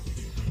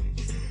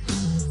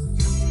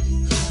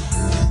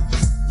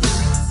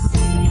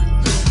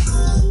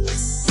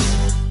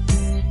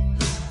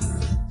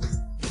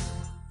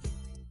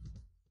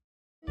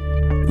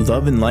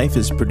 Love and Life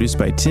is produced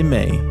by Tim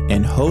May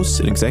and host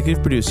and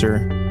executive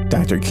producer,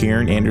 Dr.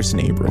 Karen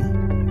Anderson Abril.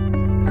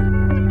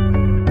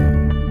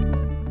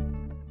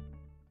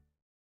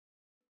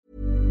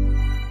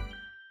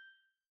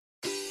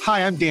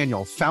 Hi, I'm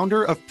Daniel,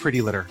 founder of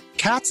Pretty Litter.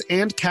 Cats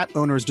and cat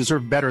owners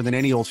deserve better than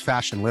any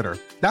old-fashioned litter.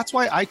 That's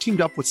why I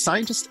teamed up with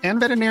scientists and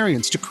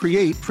veterinarians to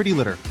create Pretty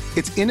Litter.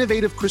 Its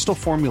innovative crystal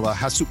formula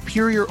has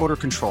superior odor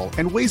control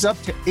and weighs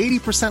up to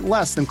 80%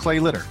 less than clay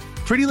litter.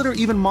 Pretty Litter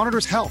even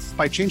monitors health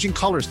by changing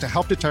colors to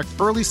help detect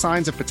early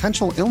signs of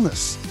potential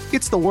illness.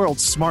 It's the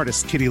world's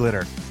smartest kitty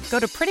litter. Go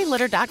to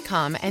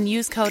prettylitter.com and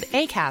use code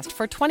ACAST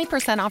for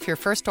 20% off your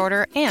first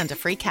order and a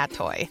free cat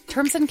toy.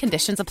 Terms and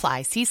conditions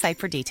apply. See site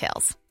for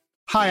details.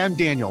 Hi, I'm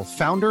Daniel,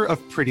 founder of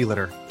Pretty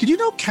Litter. Did you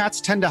know cats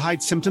tend to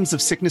hide symptoms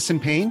of sickness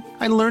and pain?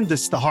 I learned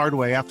this the hard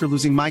way after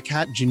losing my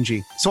cat,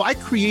 Gingy. So I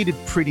created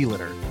Pretty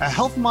Litter, a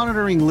health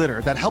monitoring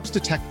litter that helps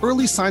detect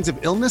early signs of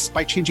illness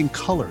by changing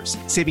colors,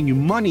 saving you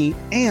money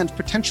and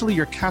potentially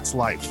your cat's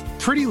life.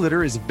 Pretty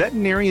Litter is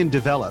veterinarian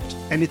developed,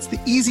 and it's the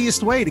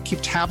easiest way to keep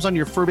tabs on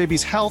your fur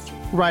baby's health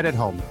right at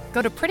home.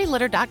 Go to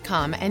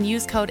prettylitter.com and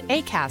use code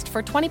ACAST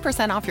for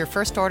 20% off your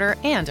first order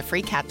and a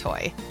free cat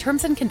toy.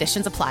 Terms and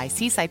conditions apply.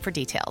 See site for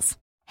details.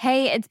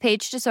 Hey, it's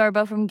Paige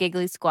DeSorbo from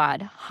Giggly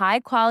Squad.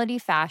 High quality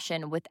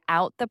fashion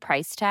without the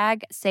price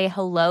tag. Say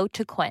hello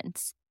to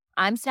Quince.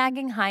 I'm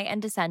snagging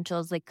high-end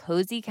essentials like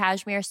cozy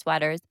cashmere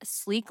sweaters,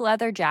 sleek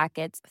leather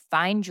jackets,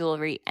 fine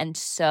jewelry, and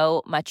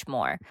so much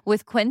more.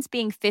 With Quince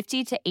being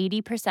 50 to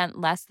 80%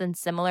 less than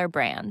similar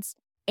brands.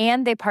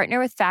 And they partner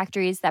with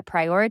factories that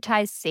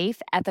prioritize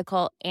safe,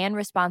 ethical, and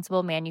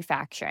responsible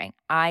manufacturing.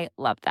 I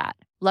love that.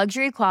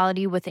 Luxury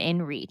quality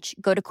within reach.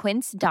 Go to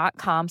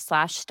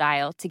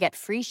quince.com/style to get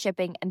free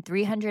shipping and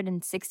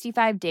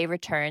 365-day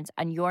returns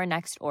on your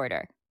next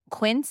order.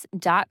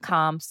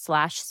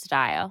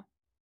 Quince.com/style.